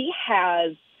 he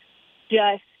has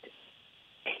just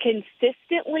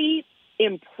consistently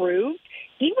improved.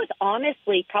 He was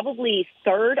honestly probably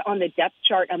third on the depth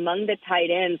chart among the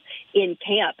tight ends in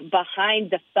camp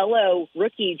behind the fellow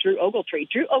rookie, Drew Ogletree.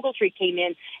 Drew Ogletree came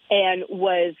in and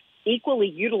was equally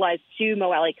utilized to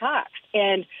Mo Alley Cox.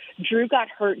 And Drew got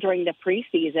hurt during the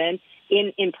preseason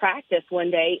in practice one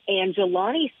day. And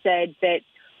Jelani said that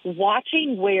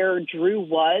watching where Drew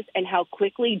was and how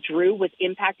quickly Drew was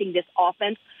impacting this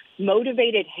offense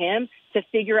motivated him to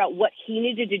figure out what he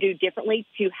needed to do differently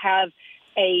to have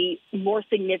a more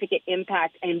significant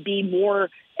impact and be more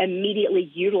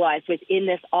immediately utilized within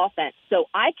this offense. So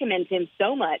I commend him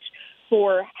so much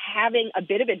for having a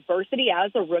bit of adversity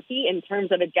as a rookie in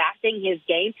terms of adapting his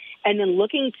game and then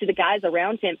looking to the guys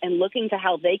around him and looking to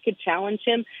how they could challenge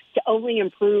him to only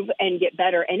improve and get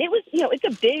better. And it was, it's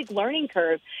a big learning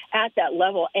curve at that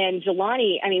level. And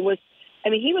Jelani, he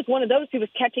was one of those who was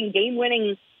catching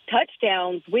game-winning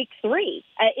touchdowns week 3.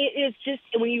 It is just,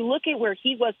 when you look at where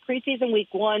he was preseason week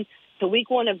 1 to week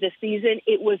 1 of this season,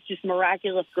 it was just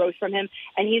miraculous growth from him.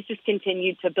 And he's just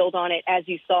continued to build on it, as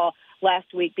you saw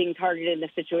last week being targeted in the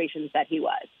situations that he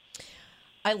was.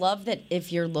 I love that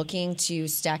if you're looking to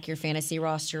stack your fantasy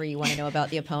roster, you want to know about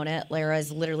the opponent, Larra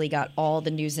has literally got all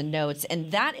the news and notes.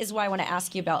 And that is why I want to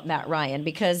ask you about Matt Ryan,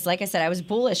 because like I said, I was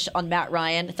bullish on Matt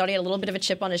Ryan. I thought he had a little bit of a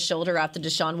chip on his shoulder after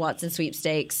Deshaun Watson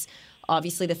sweepstakes.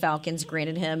 Obviously, the Falcons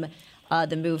granted him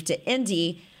the move to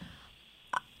Indy.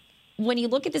 When you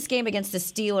look at this game against the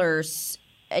Steelers,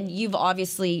 and you've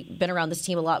obviously been around this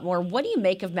team a lot more, what do you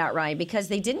make of Matt Ryan? Because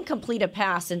they didn't complete a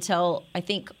pass until, I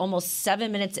think, almost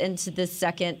 7 minutes into the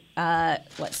second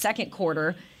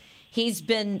quarter. He's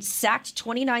been sacked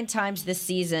 29 times this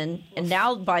season. And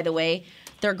now, by the way,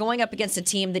 they're going up against a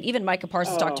team that even Micah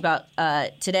Parsons talked about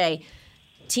today.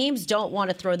 Teams don't want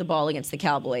to throw the ball against the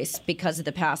Cowboys because of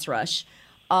the pass rush.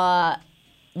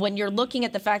 When you're looking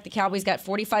at the fact the Cowboys got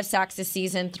 45 sacks this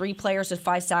season, 3 players with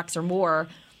 5 sacks or more,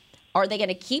 are they going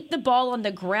to keep the ball on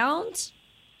the ground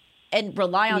and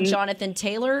rely on Jonathan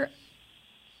Taylor?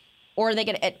 Or are they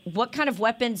going to, what kind of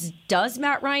weapons does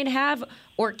Matt Ryan have?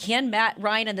 Or can Matt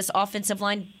Ryan and this offensive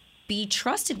line be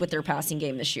trusted with their passing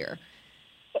game this year?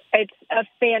 It's a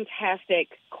fantastic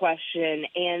question,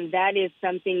 and that is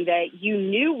something that you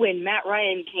knew when Matt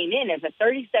Ryan came in as a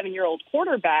 37-year-old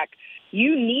quarterback.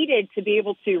 You needed to be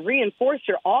able to reinforce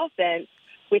your offense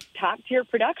with top-tier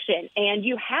production, and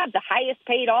you have the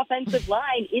highest-paid offensive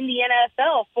line in the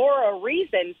NFL for a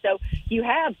reason. So you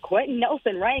have Quentin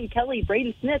Nelson, Ryan Kelly,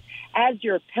 Braden Smith as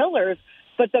your pillars,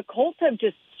 but the Colts have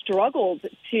just struggled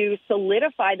to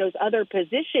solidify those other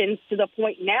positions to the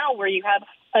point now where you have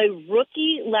a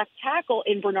rookie left tackle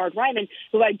in Bernhard Raimann,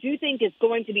 who I do think is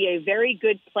going to be a very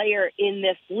good player in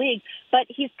this league, but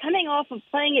he's coming off of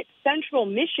playing at Central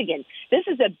Michigan. This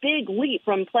is a big leap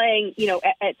from playing,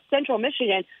 at Central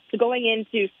Michigan to going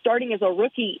into starting as a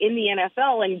rookie in the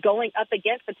NFL and going up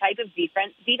against the type of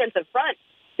defensive front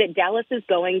that Dallas is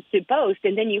going to boast.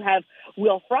 And then you have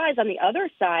Will Fries on the other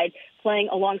side playing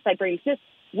alongside Braden Smith.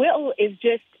 Will is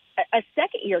just a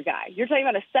second-year guy. You're talking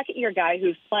about a second-year guy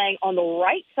who's playing on the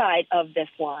right side of this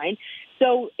line.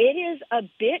 So it is a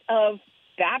bit of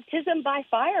baptism by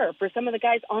fire for some of the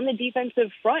guys on the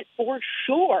defensive front for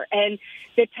sure. And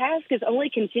the task is only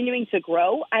continuing to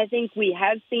grow. I think we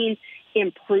have seen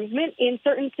improvement in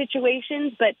certain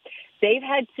situations, but they've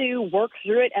had to work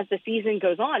through it as the season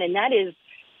goes on. And that is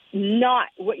not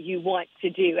what you want to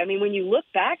do. I mean, when you look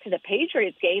back to the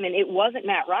Patriots game, and it wasn't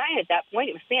Matt Ryan at that point,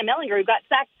 it was Sam Ehlinger who got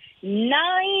sacked 9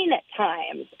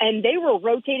 times, and they were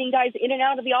rotating guys in and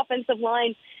out of the offensive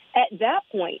line at that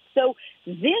point. So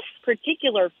this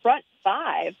particular front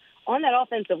 5 on that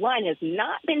offensive line has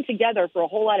not been together for a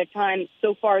whole lot of time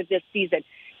so far this season.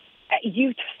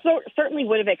 You certainly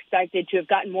would have expected to have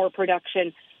gotten more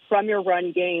production from your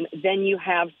run game than you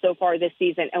have so far this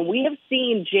season. And we have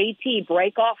seen JT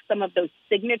break off some of those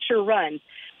signature runs.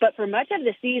 But for much of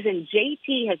the season,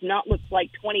 JT has not looked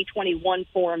like 2021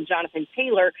 form Jonathan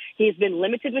Taylor. He's been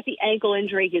limited with the ankle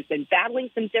injury. He's been battling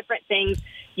some different things.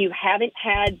 You haven't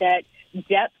had that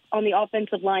depth on the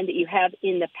offensive line that you have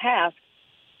in the past.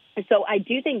 And so I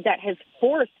do think that has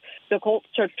forced the Colts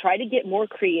to try to get more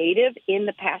creative in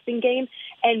the passing game.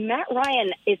 And Matt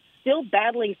Ryan is still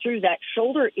battling through that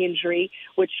shoulder injury,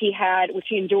 which he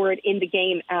endured in the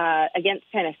game against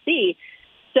Tennessee.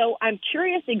 So I'm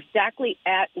curious exactly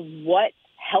at what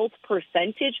health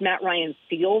percentage Matt Ryan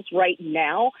feels right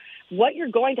now. What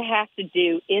you're going to have to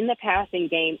do in the passing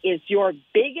game is your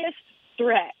biggest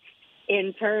threat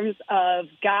in terms of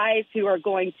guys who are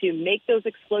going to make those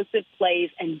explosive plays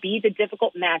and be the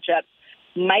difficult matchups.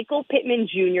 Michael Pittman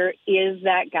Jr. is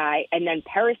that guy, and then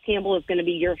Paris Campbell is going to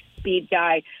be your speed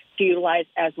guy to utilize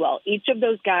as well. Each of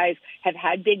those guys have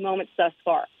had big moments thus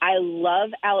far. I love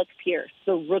Alec Pierce,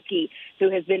 the rookie who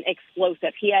has been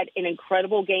explosive. He had an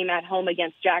incredible game at home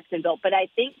against Jacksonville, but I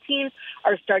think teams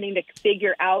are starting to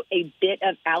figure out a bit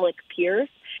of Alec Pierce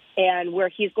and where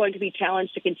he's going to be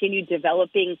challenged to continue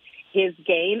developing his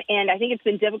game. And I think it's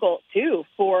been difficult, too,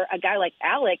 for a guy like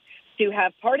Alec to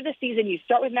have part of the season, you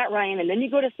start with Matt Ryan, and then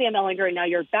you go to Sam Ehlinger, and now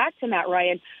you're back to Matt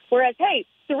Ryan. Whereas, hey,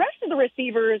 the rest of the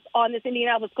receivers on this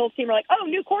Indianapolis Colts team are like, oh,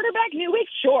 new quarterback, new week?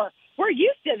 Sure. We're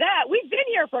used to that. We've been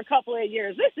here for a couple of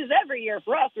years. This is every year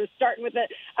for us. We're starting with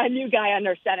a new guy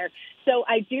under center. So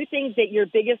I do think that your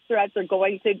biggest threats are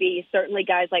going to be certainly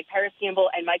guys like Paris Campbell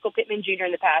and Michael Pittman Jr.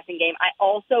 in the passing game. I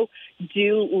also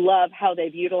do love how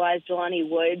they've utilized Jelani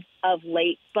Woods of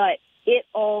late, but it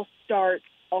all starts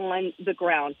on the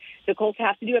ground. The Colts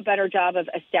have to do a better job of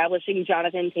establishing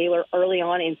Jonathan Taylor early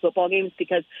on in football games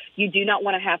because you do not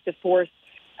want to have to force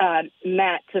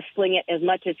Matt to sling it as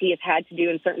much as he has had to do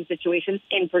in certain situations,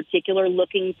 in particular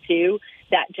looking to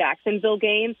that Jacksonville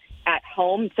game at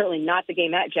home, certainly not the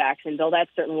game at Jacksonville. That's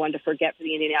certainly one to forget for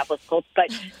the Indianapolis Colts, but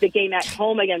the game at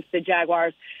home against the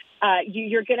Jaguars,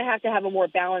 you're going to have a more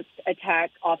balanced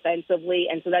attack offensively,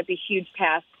 and so that's a huge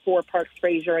task for Parks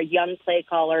Frazier, a young play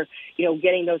caller,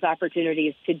 getting those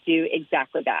opportunities to do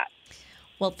exactly that.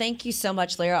 Well, thank you so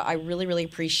much, Larra. I really, really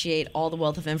appreciate all the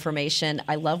wealth of information.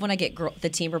 I love when I get the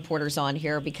team reporters on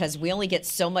here because we only get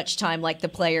so much time, like the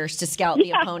players, to scout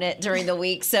the opponent during the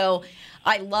week. So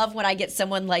I love when I get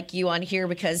someone like you on here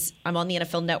because I'm on the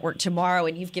NFL Network tomorrow,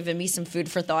 and you've given me some food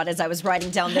for thought as I was writing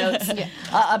down notes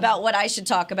about what I should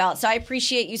talk about. So I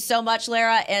appreciate you so much,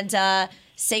 Larra, and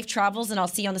safe travels, and I'll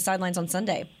see you on the sidelines on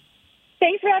Sunday.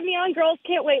 Thanks for having me on, girls.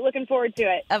 Can't wait. Looking forward to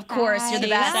it. Of course. You're the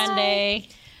best. Sunday.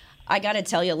 I got to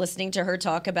tell you, listening to her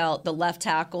talk about the left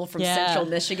tackle from Central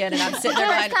Michigan, and I'm sitting there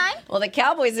going, well, the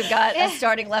Cowboys have got a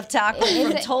starting left tackle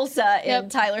from Tulsa in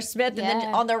Tyler Smith. And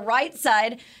then on the right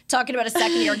side, talking about a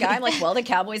second-year guy, I'm like, well, the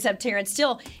Cowboys have Terrence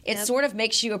Steele. It sort of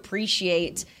makes you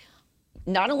appreciate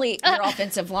not only your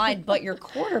offensive line, but your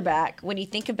quarterback when you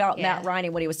think about Matt Ryan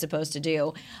and what he was supposed to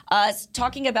do.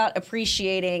 Talking about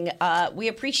appreciating, we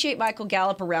appreciate Michael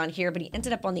Gallup around here, but he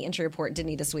ended up on the injury report,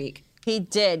 didn't he, this week? He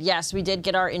did, yes. We did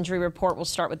get our injury report. We'll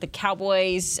start with the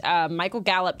Cowboys. Michael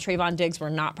Gallup, Trayvon Diggs were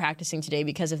not practicing today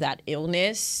because of that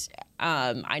illness.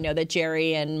 I know that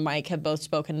Jerry and Mike have both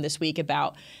spoken this week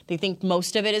about they think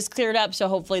most of it is cleared up, so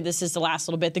hopefully this is the last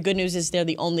little bit. The good news is they're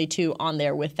the only two on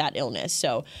there with that illness,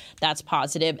 so that's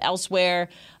positive. Elsewhere,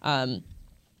 Jaron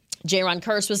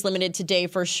Kearse was limited today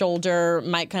for shoulder.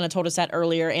 Mike kind of told us that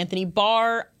earlier. Anthony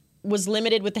Barr was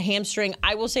limited with the hamstring.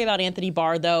 I will say about Anthony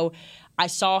Barr, though, I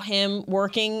saw him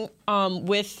working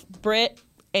with Britt,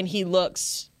 and he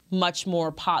looks much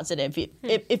more positive.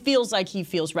 It feels like he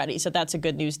feels ready, so that's a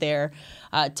good news there.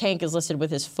 Tank is listed with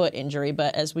his foot injury,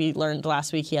 but as we learned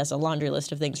last week, he has a laundry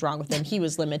list of things wrong with him. He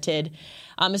was limited.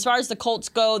 As far as the Colts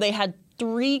go, they had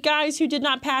 3 guys who did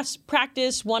not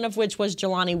practice, one of which was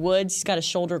Jelani Woods. He's got a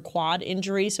shoulder quad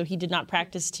injury, so he did not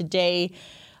practice today.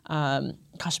 Gosh, I'm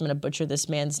going to butcher this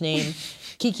man's name.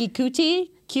 Kiki Kuti?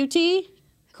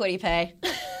 Quiddy Pay.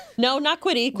 No, not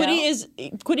Quiddy.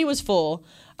 Quiddy was full.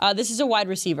 This is a wide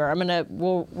receiver.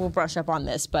 We'll brush up on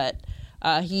this, but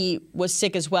he was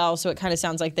sick as well, so it kind of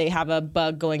sounds like they have a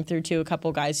bug going through to a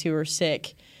couple guys who are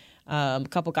sick, a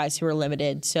couple guys who are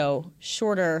limited. So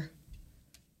shorter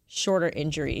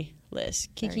injury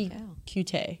list. Kiki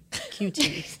QT.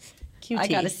 I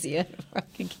got to see it.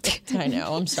 I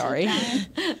know. I'm sorry.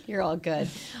 You're all good.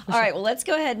 All right. Well, let's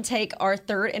go ahead and take our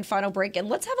third and final break, and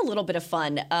let's have a little bit of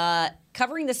fun.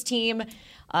 Covering this team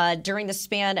during the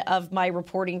span of my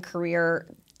reporting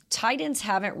career, tight ends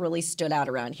haven't really stood out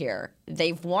around here.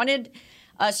 They've wanted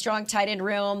a strong tight end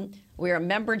room. We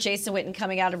remember Jason Witten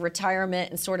coming out of retirement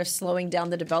and sort of slowing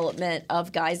down the development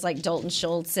of guys like Dalton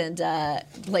Schultz and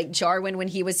Blake Jarwin when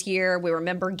he was here. We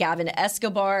remember Gavin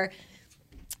Escobar.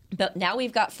 But now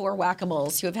we've got 4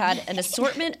 whack-a-moles who have had an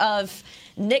assortment of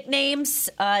nicknames.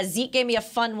 Zeke gave me a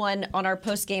fun one on our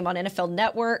post-game on NFL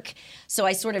Network, so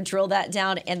I sort of drilled that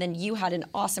down. And then you had an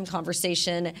awesome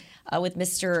conversation with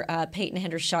Mr. Peyton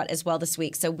Hendershot as well this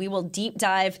week. So we will deep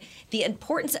dive the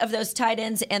importance of those tight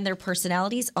ends and their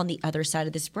personalities on the other side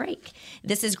of this break.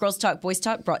 This is Girls Talk, Boys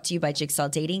Talk, brought to you by Jigsaw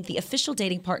Dating, the official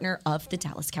dating partner of the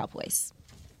Dallas Cowboys.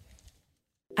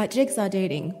 At Jigsaw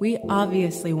Dating, we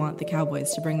obviously want the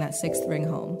Cowboys to bring that 6th ring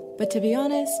home. But to be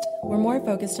honest, we're more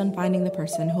focused on finding the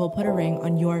person who will put a ring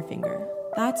on your finger.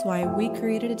 That's why we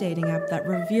created a dating app that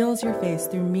reveals your face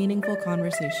through meaningful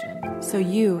conversation, so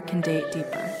you can date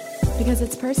deeper. Because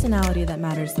it's personality that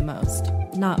matters the most,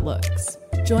 not looks.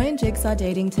 Join Jigsaw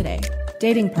Dating today,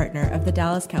 dating partner of the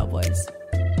Dallas Cowboys.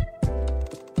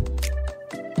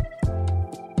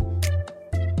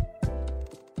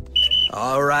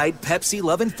 All right,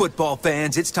 Pepsi-loving football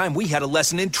fans, it's time we had a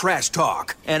lesson in trash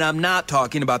talk. And I'm not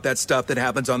talking about that stuff that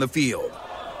happens on the field.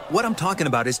 What I'm talking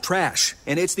about is trash,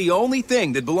 and it's the only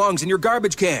thing that belongs in your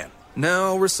garbage can.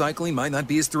 Now, recycling might not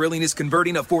be as thrilling as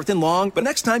converting a 4th and long, but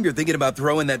next time you're thinking about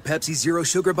throwing that Pepsi Zero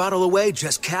Sugar bottle away,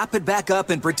 just cap it back up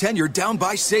and pretend you're down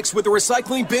by 6 with the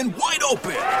recycling bin wide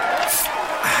open.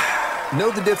 Know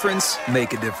the difference?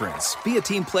 Make a difference. Be a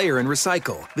team player and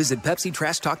recycle. Visit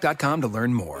PepsiTrashTalk.com to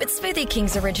learn more. With Smoothie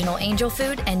King's original Angel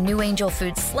Food and new Angel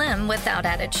Food Slim without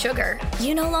added sugar,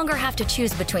 you no longer have to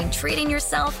choose between treating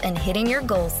yourself and hitting your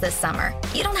goals this summer.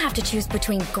 You don't have to choose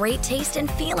between great taste and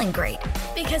feeling great.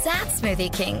 Because at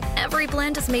Smoothie King, every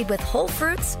blend is made with whole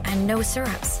fruits and no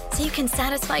syrups, so you can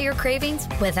satisfy your cravings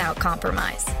without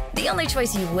compromise. The only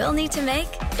choice you will need to make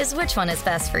is which one is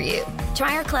best for you.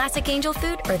 Try our classic Angel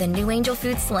Food or the new Angel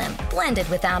Food Slim, blended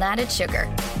without added sugar.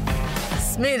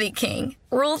 Smoothie King,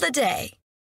 rule the day.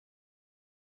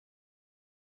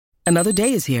 Another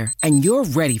day is here, and you're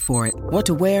ready for it. What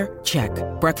to wear? Check.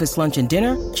 Breakfast, lunch, and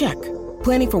dinner? Check.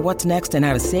 Planning for what's next and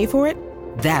how to save for it?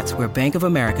 That's where Bank of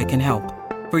America can help.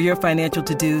 For your financial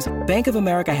to-dos, Bank of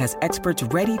America has experts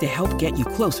ready to help get you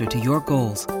closer to your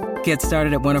goals. Get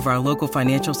started at one of our local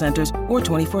financial centers or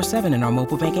 24/7 in our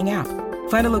mobile banking app.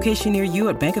 Find a location near you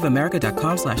at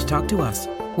bankofamerica.com/talktous.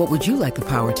 What would you like the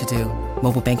power to do?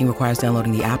 Mobile banking requires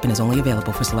downloading the app and is only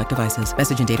available for select devices.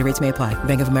 Message and data rates may apply.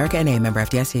 Bank of America N.A., member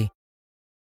FDIC.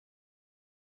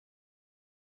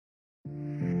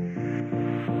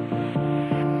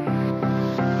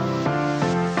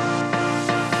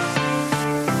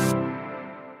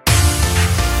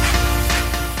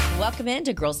 Welcome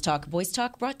into Girls Talk, Boys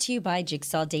Talk, brought to you by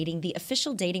Jigsaw Dating, the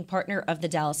official dating partner of the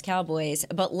Dallas Cowboys.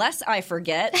 But lest I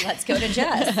forget, let's go to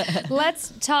Jess.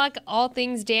 Let's talk all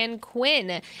things Dan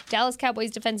Quinn. Dallas Cowboys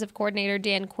defensive coordinator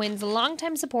Dan Quinn's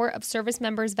longtime support of service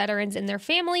members, veterans, and their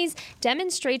families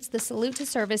demonstrates the salute to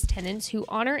service tenets who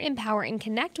honor, empower, and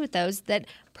connect with those that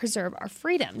preserve our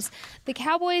freedoms. The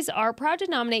Cowboys are proud to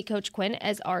nominate Coach Quinn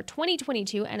as our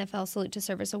 2022 NFL Salute to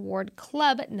Service Award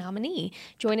Club nominee.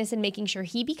 Join us in making sure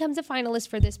he becomes a finalist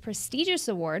for this prestigious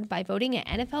award by voting at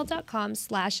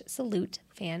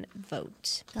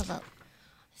NFL.com/salute-fan-vote. Go vote.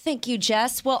 Thank you,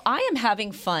 Jess. Well, I am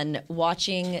having fun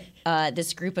watching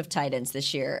this group of tight ends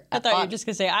this year. I thought you were just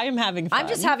going to say, I am having fun. I'm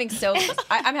just having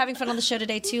I'm having fun on the show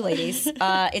today, too, ladies.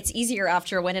 It's easier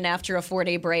after a win and after a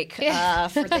 4-day break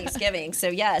for Thanksgiving. So,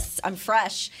 yes, I'm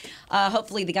fresh.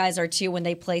 Hopefully the guys are, too, when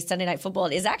they play Sunday Night Football.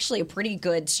 It is actually a pretty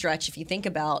good stretch if you think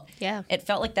about. Yeah. It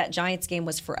felt like that Giants game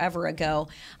was forever ago.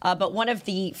 But one of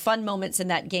the fun moments in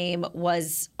that game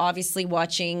was obviously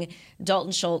watching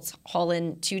Dalton Schultz haul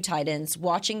in 2 tight ends,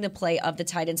 watching the play of the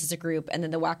tight ends as a group, and then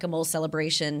the whack-a-mole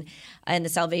celebration and the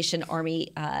Salvation Army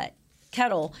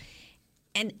kettle.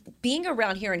 And being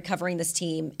around here and covering this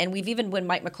team, and we've even, when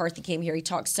Mike McCarthy came here, he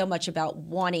talked so much about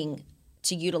wanting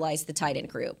to utilize the tight end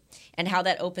group and how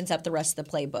that opens up the rest of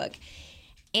the playbook.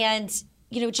 And,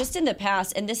 you know, just in the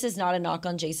past, and this is not a knock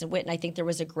on Jason Witten, I think there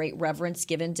was a great reverence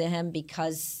given to him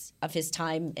because of his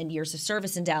time and years of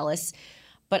service in Dallas.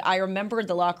 But I remember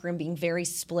the locker room being very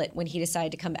split when he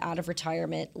decided to come out of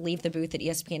retirement, leave the booth at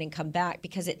ESPN, and come back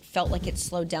because it felt like it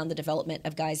slowed down the development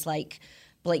of guys like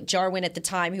Blake Jarwin at the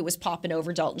time, who was popping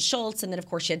over Dalton Schultz. And then, of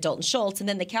course, you had Dalton Schultz. And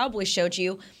then the Cowboys showed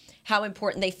you how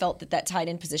important they felt that tight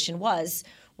end position was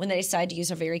when they decided to use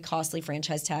a very costly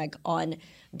franchise tag on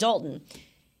Dalton.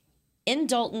 In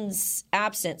Dalton's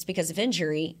absence because of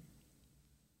injury,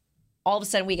 all of a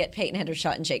sudden we get Peyton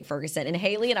Hendershot and Jake Ferguson. And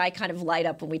Haley and I kind of light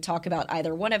up when we talk about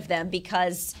either one of them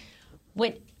because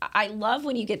I love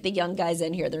when you get the young guys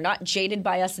in here. They're not jaded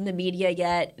by us in the media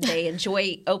yet. They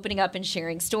enjoy opening up and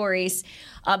sharing stories.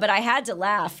 But I had to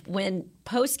laugh when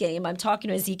post-game I'm talking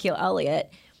to Ezekiel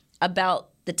Elliott about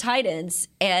the Titans,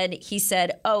 and he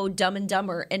said, "Oh, Dumb and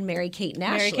Dumber and Mary-Kate and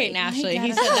Ashley." Mary-Kate and Ashley.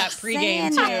 He said that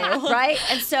pregame too, right?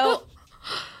 And so,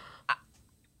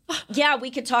 yeah,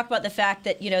 we could talk about the fact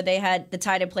that they had the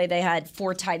Titan play. They had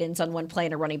 4 tight ends on one play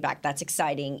and a running back. That's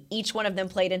exciting. Each one of them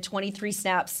played in 23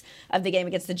 snaps of the game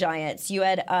against the Giants. You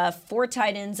had 4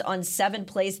 tight ends on 7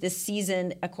 plays this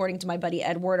season, according to my buddy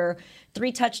Ed Werder.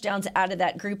 3 touchdowns out of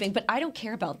that grouping, but I don't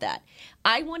care about that.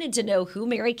 I wanted to know who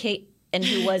Mary-Kate and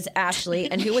who was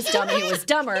Ashley, and who was dumb and who was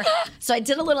dumber. So I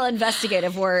did a little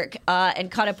investigative work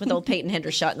and caught up with old Peyton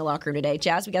Hendershot in the locker room today.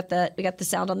 Jazz, we got the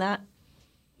sound on that?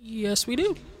 Yes, we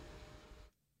do.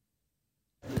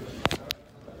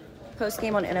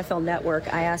 Post-game on NFL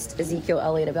Network, I asked Ezekiel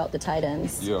Elliott about the tight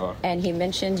ends. Yeah. And he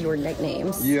mentioned your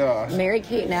nicknames. Yeah.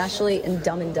 Mary-Kate and Ashley and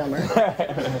Dumb and Dumber.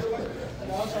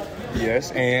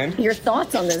 Yes, and your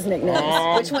thoughts on those nicknames?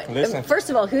 Which one? Listen, first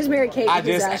of all, who's Mary-Kate and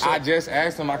who's Ashley? I just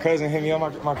asked him. My cousin hit me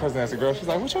up. My cousin asked the girl. She's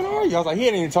like, "Which one are you?" I was like, "He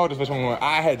hadn't even told us which one we were."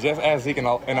 I had just asked Zeke in the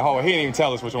hall. He didn't even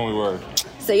tell us which one we were.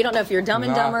 So you don't know if you're Dumb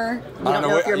and Dumber. You don't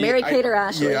know if you're Mary-Kate or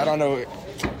Ashley. Yeah, I don't know.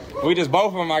 We just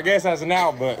both of them, I guess, as of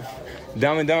now, but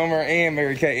Dumb and Dumber and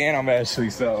Mary-Kate, and I'm Ashley.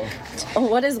 So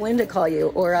what does Linda call you?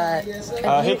 Or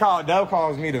Dove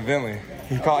calls me the villain.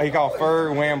 He called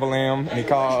Ferg Wambalam, and he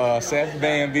called Seth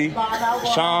Bambi,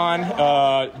 Sean,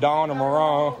 Dawn, and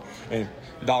Moran, and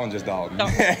Dalton just dogged me.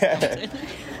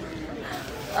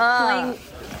 Playing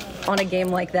on a game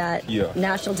like that, yeah.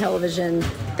 National television,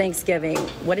 Thanksgiving,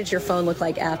 what did your phone look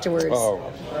like afterwards?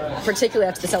 Particularly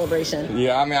after the celebration.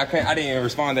 Yeah, I mean, I didn't even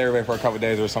respond to everybody for a couple of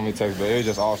days. There was so many texts, but it was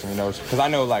just awesome, because I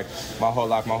know, like, my whole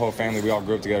life, my whole family, we all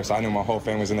grew up together, so I knew my whole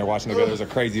family was in there watching together. There was a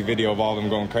crazy video of all of them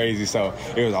going crazy, so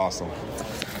it was awesome.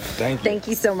 Thank you. Thank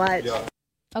you so much. Yeah.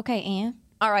 Okay, Ann.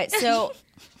 All right, so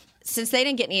since they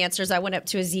didn't get any answers, I went up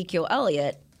to Ezekiel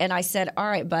Elliott, and I said, all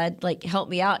right, bud, like, help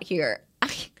me out here.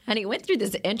 And he went through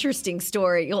this interesting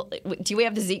story. Do we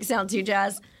have the Zeke sound too,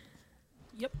 Jazz?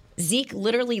 Yep. Zeke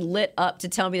literally lit up to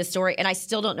tell me the story, and I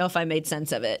still don't know if I made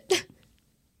sense of it.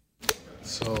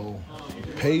 So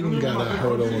Peyton got a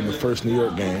hurdle in the first New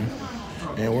York game,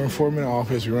 and we're in 4-minute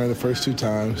offense. We run the first 2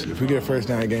 times. If we get a first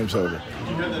down, the game's over.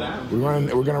 We're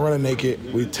going to run it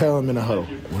naked. We tell him in the huddle,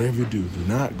 whatever you do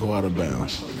not go out of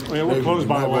bounds. Yeah, we're close,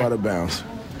 by the way. Not go out of bounds.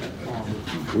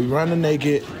 We run the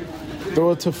naked,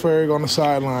 throw it to Ferg on the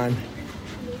sideline.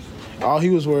 All he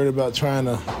was worried about trying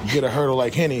to get a hurdle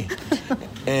like Henny,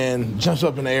 and jumps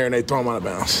up in the air and they throw him out of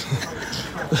bounds.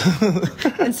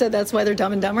 And so that's why they're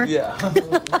Dumb and Dumber? Yeah.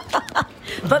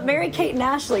 But Mary-Kate and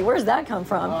Ashley, where's that come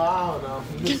from? I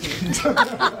don't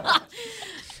know.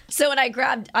 So when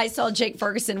I saw Jake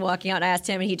Ferguson walking out, and I asked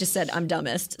him, and he just said, I'm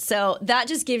dumbest. So that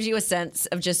just gives you a sense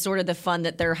of just sort of the fun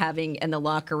that they're having in the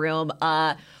locker room.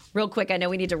 Real quick, I know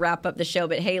we need to wrap up the show,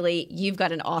 but Haley, you've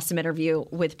got an awesome interview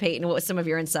with Peyton. What was some of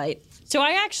your insight? So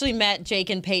I actually met Jake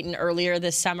and Peyton earlier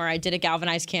this summer. I did a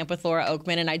galvanized camp with Laura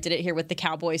Oakman, and I did it here with the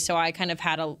Cowboys. So I kind of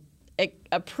had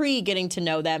a pre-getting to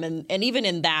know them. And even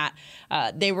in that,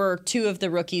 they were 2 of the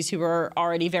rookies who were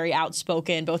already very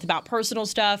outspoken, both about personal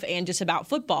stuff and just about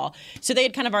football. So they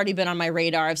had kind of already been on my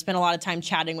radar. I've spent a lot of time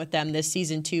chatting with them this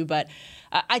season too. But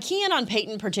I key in on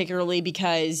Peyton particularly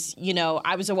because,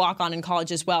 I was a walk-on in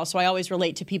college as well. So I always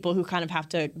relate to people who kind of have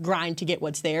to grind to get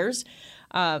what's theirs.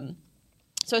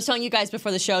 So I was telling you guys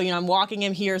before the show, I'm walking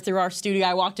him here through our studio.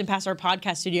 I walked him past our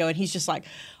podcast studio, and he's just like,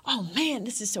 oh, man,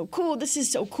 this is so cool. This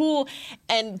is so cool.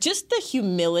 And just the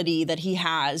humility that he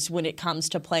has when it comes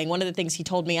to playing. One of the things he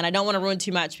told me, and I don't want to ruin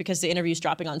too much because the interview's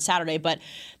dropping on Saturday, but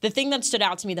the thing that stood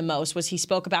out to me the most was he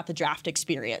spoke about the draft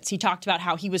experience. He talked about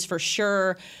how he was for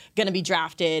sure going to be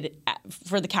drafted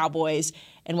for the Cowboys.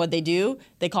 And what they do,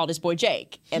 they called his boy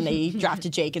Jake, and they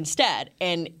drafted Jake instead.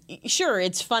 And sure,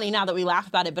 it's funny now that we laugh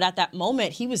about it, but at that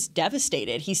moment, he was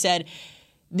devastated. He said,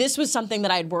 this was something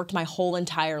that I had worked my whole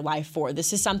entire life for.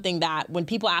 This is something that when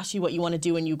people ask you what you want to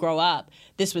do when you grow up,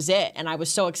 this was it. And I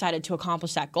was so excited to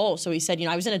accomplish that goal. So he said,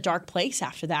 I was in a dark place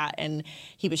after that. And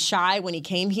he was shy when he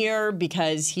came here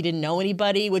because he didn't know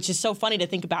anybody, which is so funny to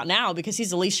think about now because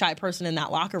he's the least shy person in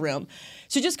that locker room.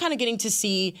 So just kind of getting to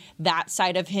see that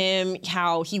side of him,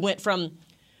 how he went from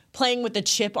playing with the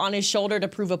chip on his shoulder to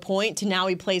prove a point to now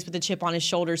he plays with the chip on his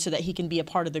shoulder so that he can be a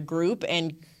part of the group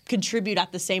and contribute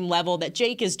at the same level that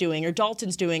Jake is doing or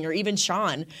Dalton's doing or even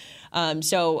Sean.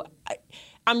 So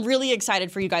I'm really excited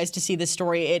for you guys to see this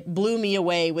story. It blew me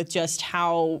away with just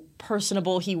how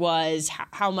personable he was,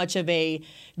 how much of a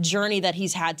journey that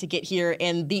he's had to get here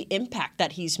and the impact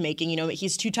that he's making.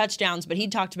 He's 2 touchdowns, but he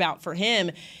talked about for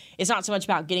him, it's not so much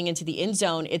about getting into the end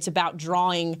zone. It's about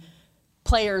drawing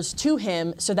players to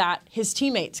him so that his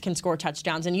teammates can score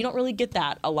touchdowns, and you don't really get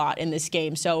that a lot in this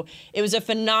game. So it was a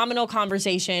phenomenal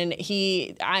conversation.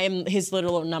 I am his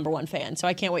literal number one fan, so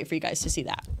I can't wait for you guys to see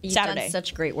that Saturday. Done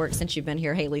such great work since you've been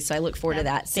here, Haley, so I look forward to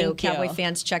that. So Cowboy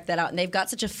fans, check that out. And they've got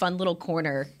such a fun little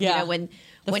corner. Yeah. You know, when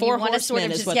The you Four want to sort of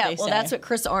Horsemen is just, what they say. that's what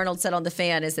Chris Arnold said on The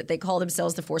Fan, is that they call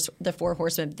themselves the Four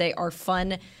Horsemen. They are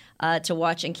fun to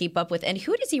watch and keep up with. And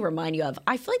who does he remind you of?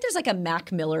 I feel like there's like a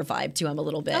Mac Miller vibe to him a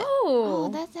little bit.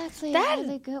 Oh, that's actually a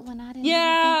really good one. I didn't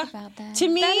even think about that. To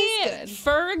me,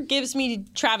 Ferg gives me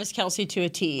Travis Kelce to a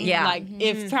T. Yeah. Like,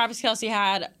 if Travis Kelce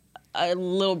had a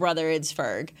little brother, it's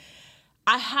Ferg.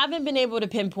 I haven't been able to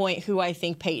pinpoint who I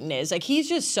think Peyton is. Like, he's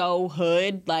just so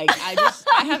hood. Like,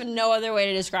 I have no other way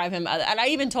to describe him. And I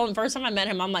even told him, first time I met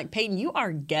him, I'm like, Peyton, you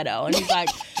are ghetto. And he's like,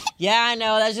 yeah, I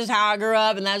know. That's just how I grew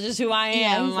up, and that's just who I am.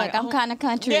 Yeah, he's like, I'm kind of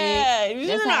country. Yeah,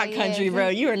 you're not country, bro.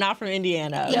 You are not from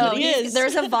Indiana. No, but he is.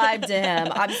 There's a vibe to him.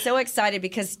 I'm so excited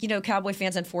because, Cowboy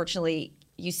fans, unfortunately,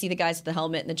 you see the guys with the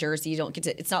helmet and the jersey. You don't get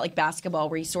to. It's not like basketball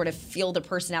where you sort of feel the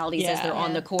personalities as they're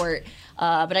on the court.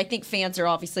 But I think fans are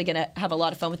obviously going to have a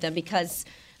lot of fun with them because,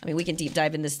 we can deep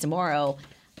dive in this tomorrow.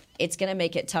 It's going to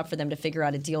make it tough for them to figure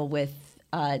out a deal with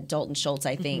Dalton Schultz,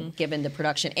 I think, given the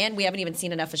production. And we haven't even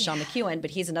seen enough of Sean McEwen,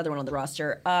 but he's another one on the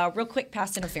roster. Real quick,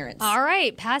 pass interference. All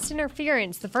right, pass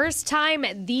interference. The first time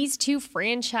these two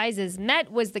franchises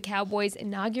met was the Cowboys'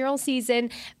 inaugural season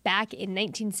back in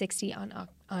 1960 on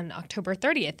October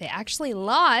 30th. They actually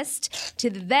lost to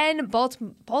the then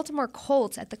Baltimore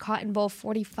Colts at the Cotton Bowl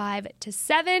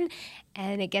 45-7.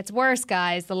 And it gets worse,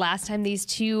 guys. The last time these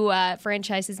two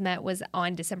franchises met was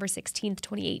on December 16th,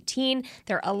 2018.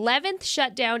 Their 11th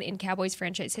shutdown in Cowboys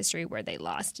franchise history, where they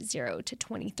lost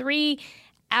 0-23.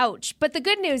 Ouch. But the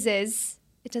good news is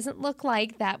it doesn't look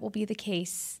like that will be the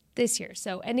case this year.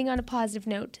 So ending on a positive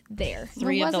note there.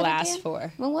 3 of the last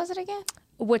 4. When was it again?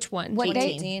 Which one? What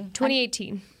date?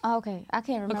 2018. Oh, okay, I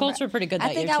can't remember. The Colts were pretty good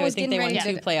that year, too. I think they won 2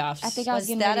 playoffs. I think I was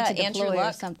getting ready to deploy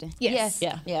or something. Yes.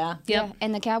 Yeah.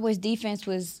 And the Cowboys' defense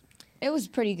was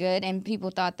pretty good, and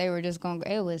people thought they were just going.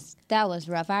 That was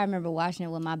rough. I remember watching it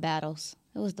with my battles.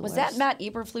 It was the worst. Was that Matt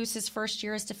Eberflus's first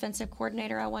year as defensive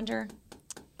coordinator, I wonder?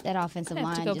 That offensive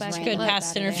line just ran good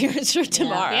pass interference for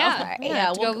tomorrow.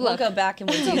 Yeah, we'll go back and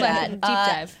we'll do that. Deep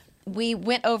dive. We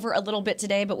went over a little bit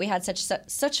today, but we had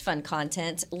such fun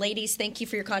content. Ladies, thank you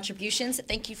for your contributions.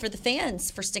 Thank you for the fans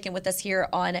for sticking with us here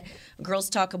on Girls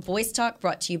Talk, Boys Talk,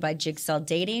 brought to you by Jigsaw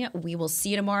Dating. We will see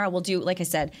you tomorrow. We'll do, like I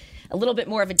said, a little bit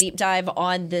more of a deep dive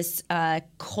on this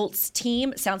Colts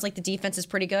team. Sounds like the defense is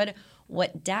pretty good.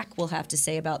 What Dak will have to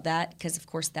say about that, because, of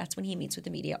course, that's when he meets with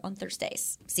the media on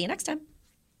Thursdays. See you next time.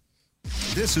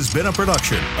 This has been a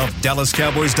production of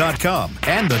DallasCowboys.com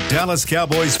and the Dallas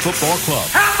Cowboys Football Club.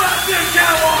 How about this,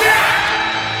 Cowboys? Yeah!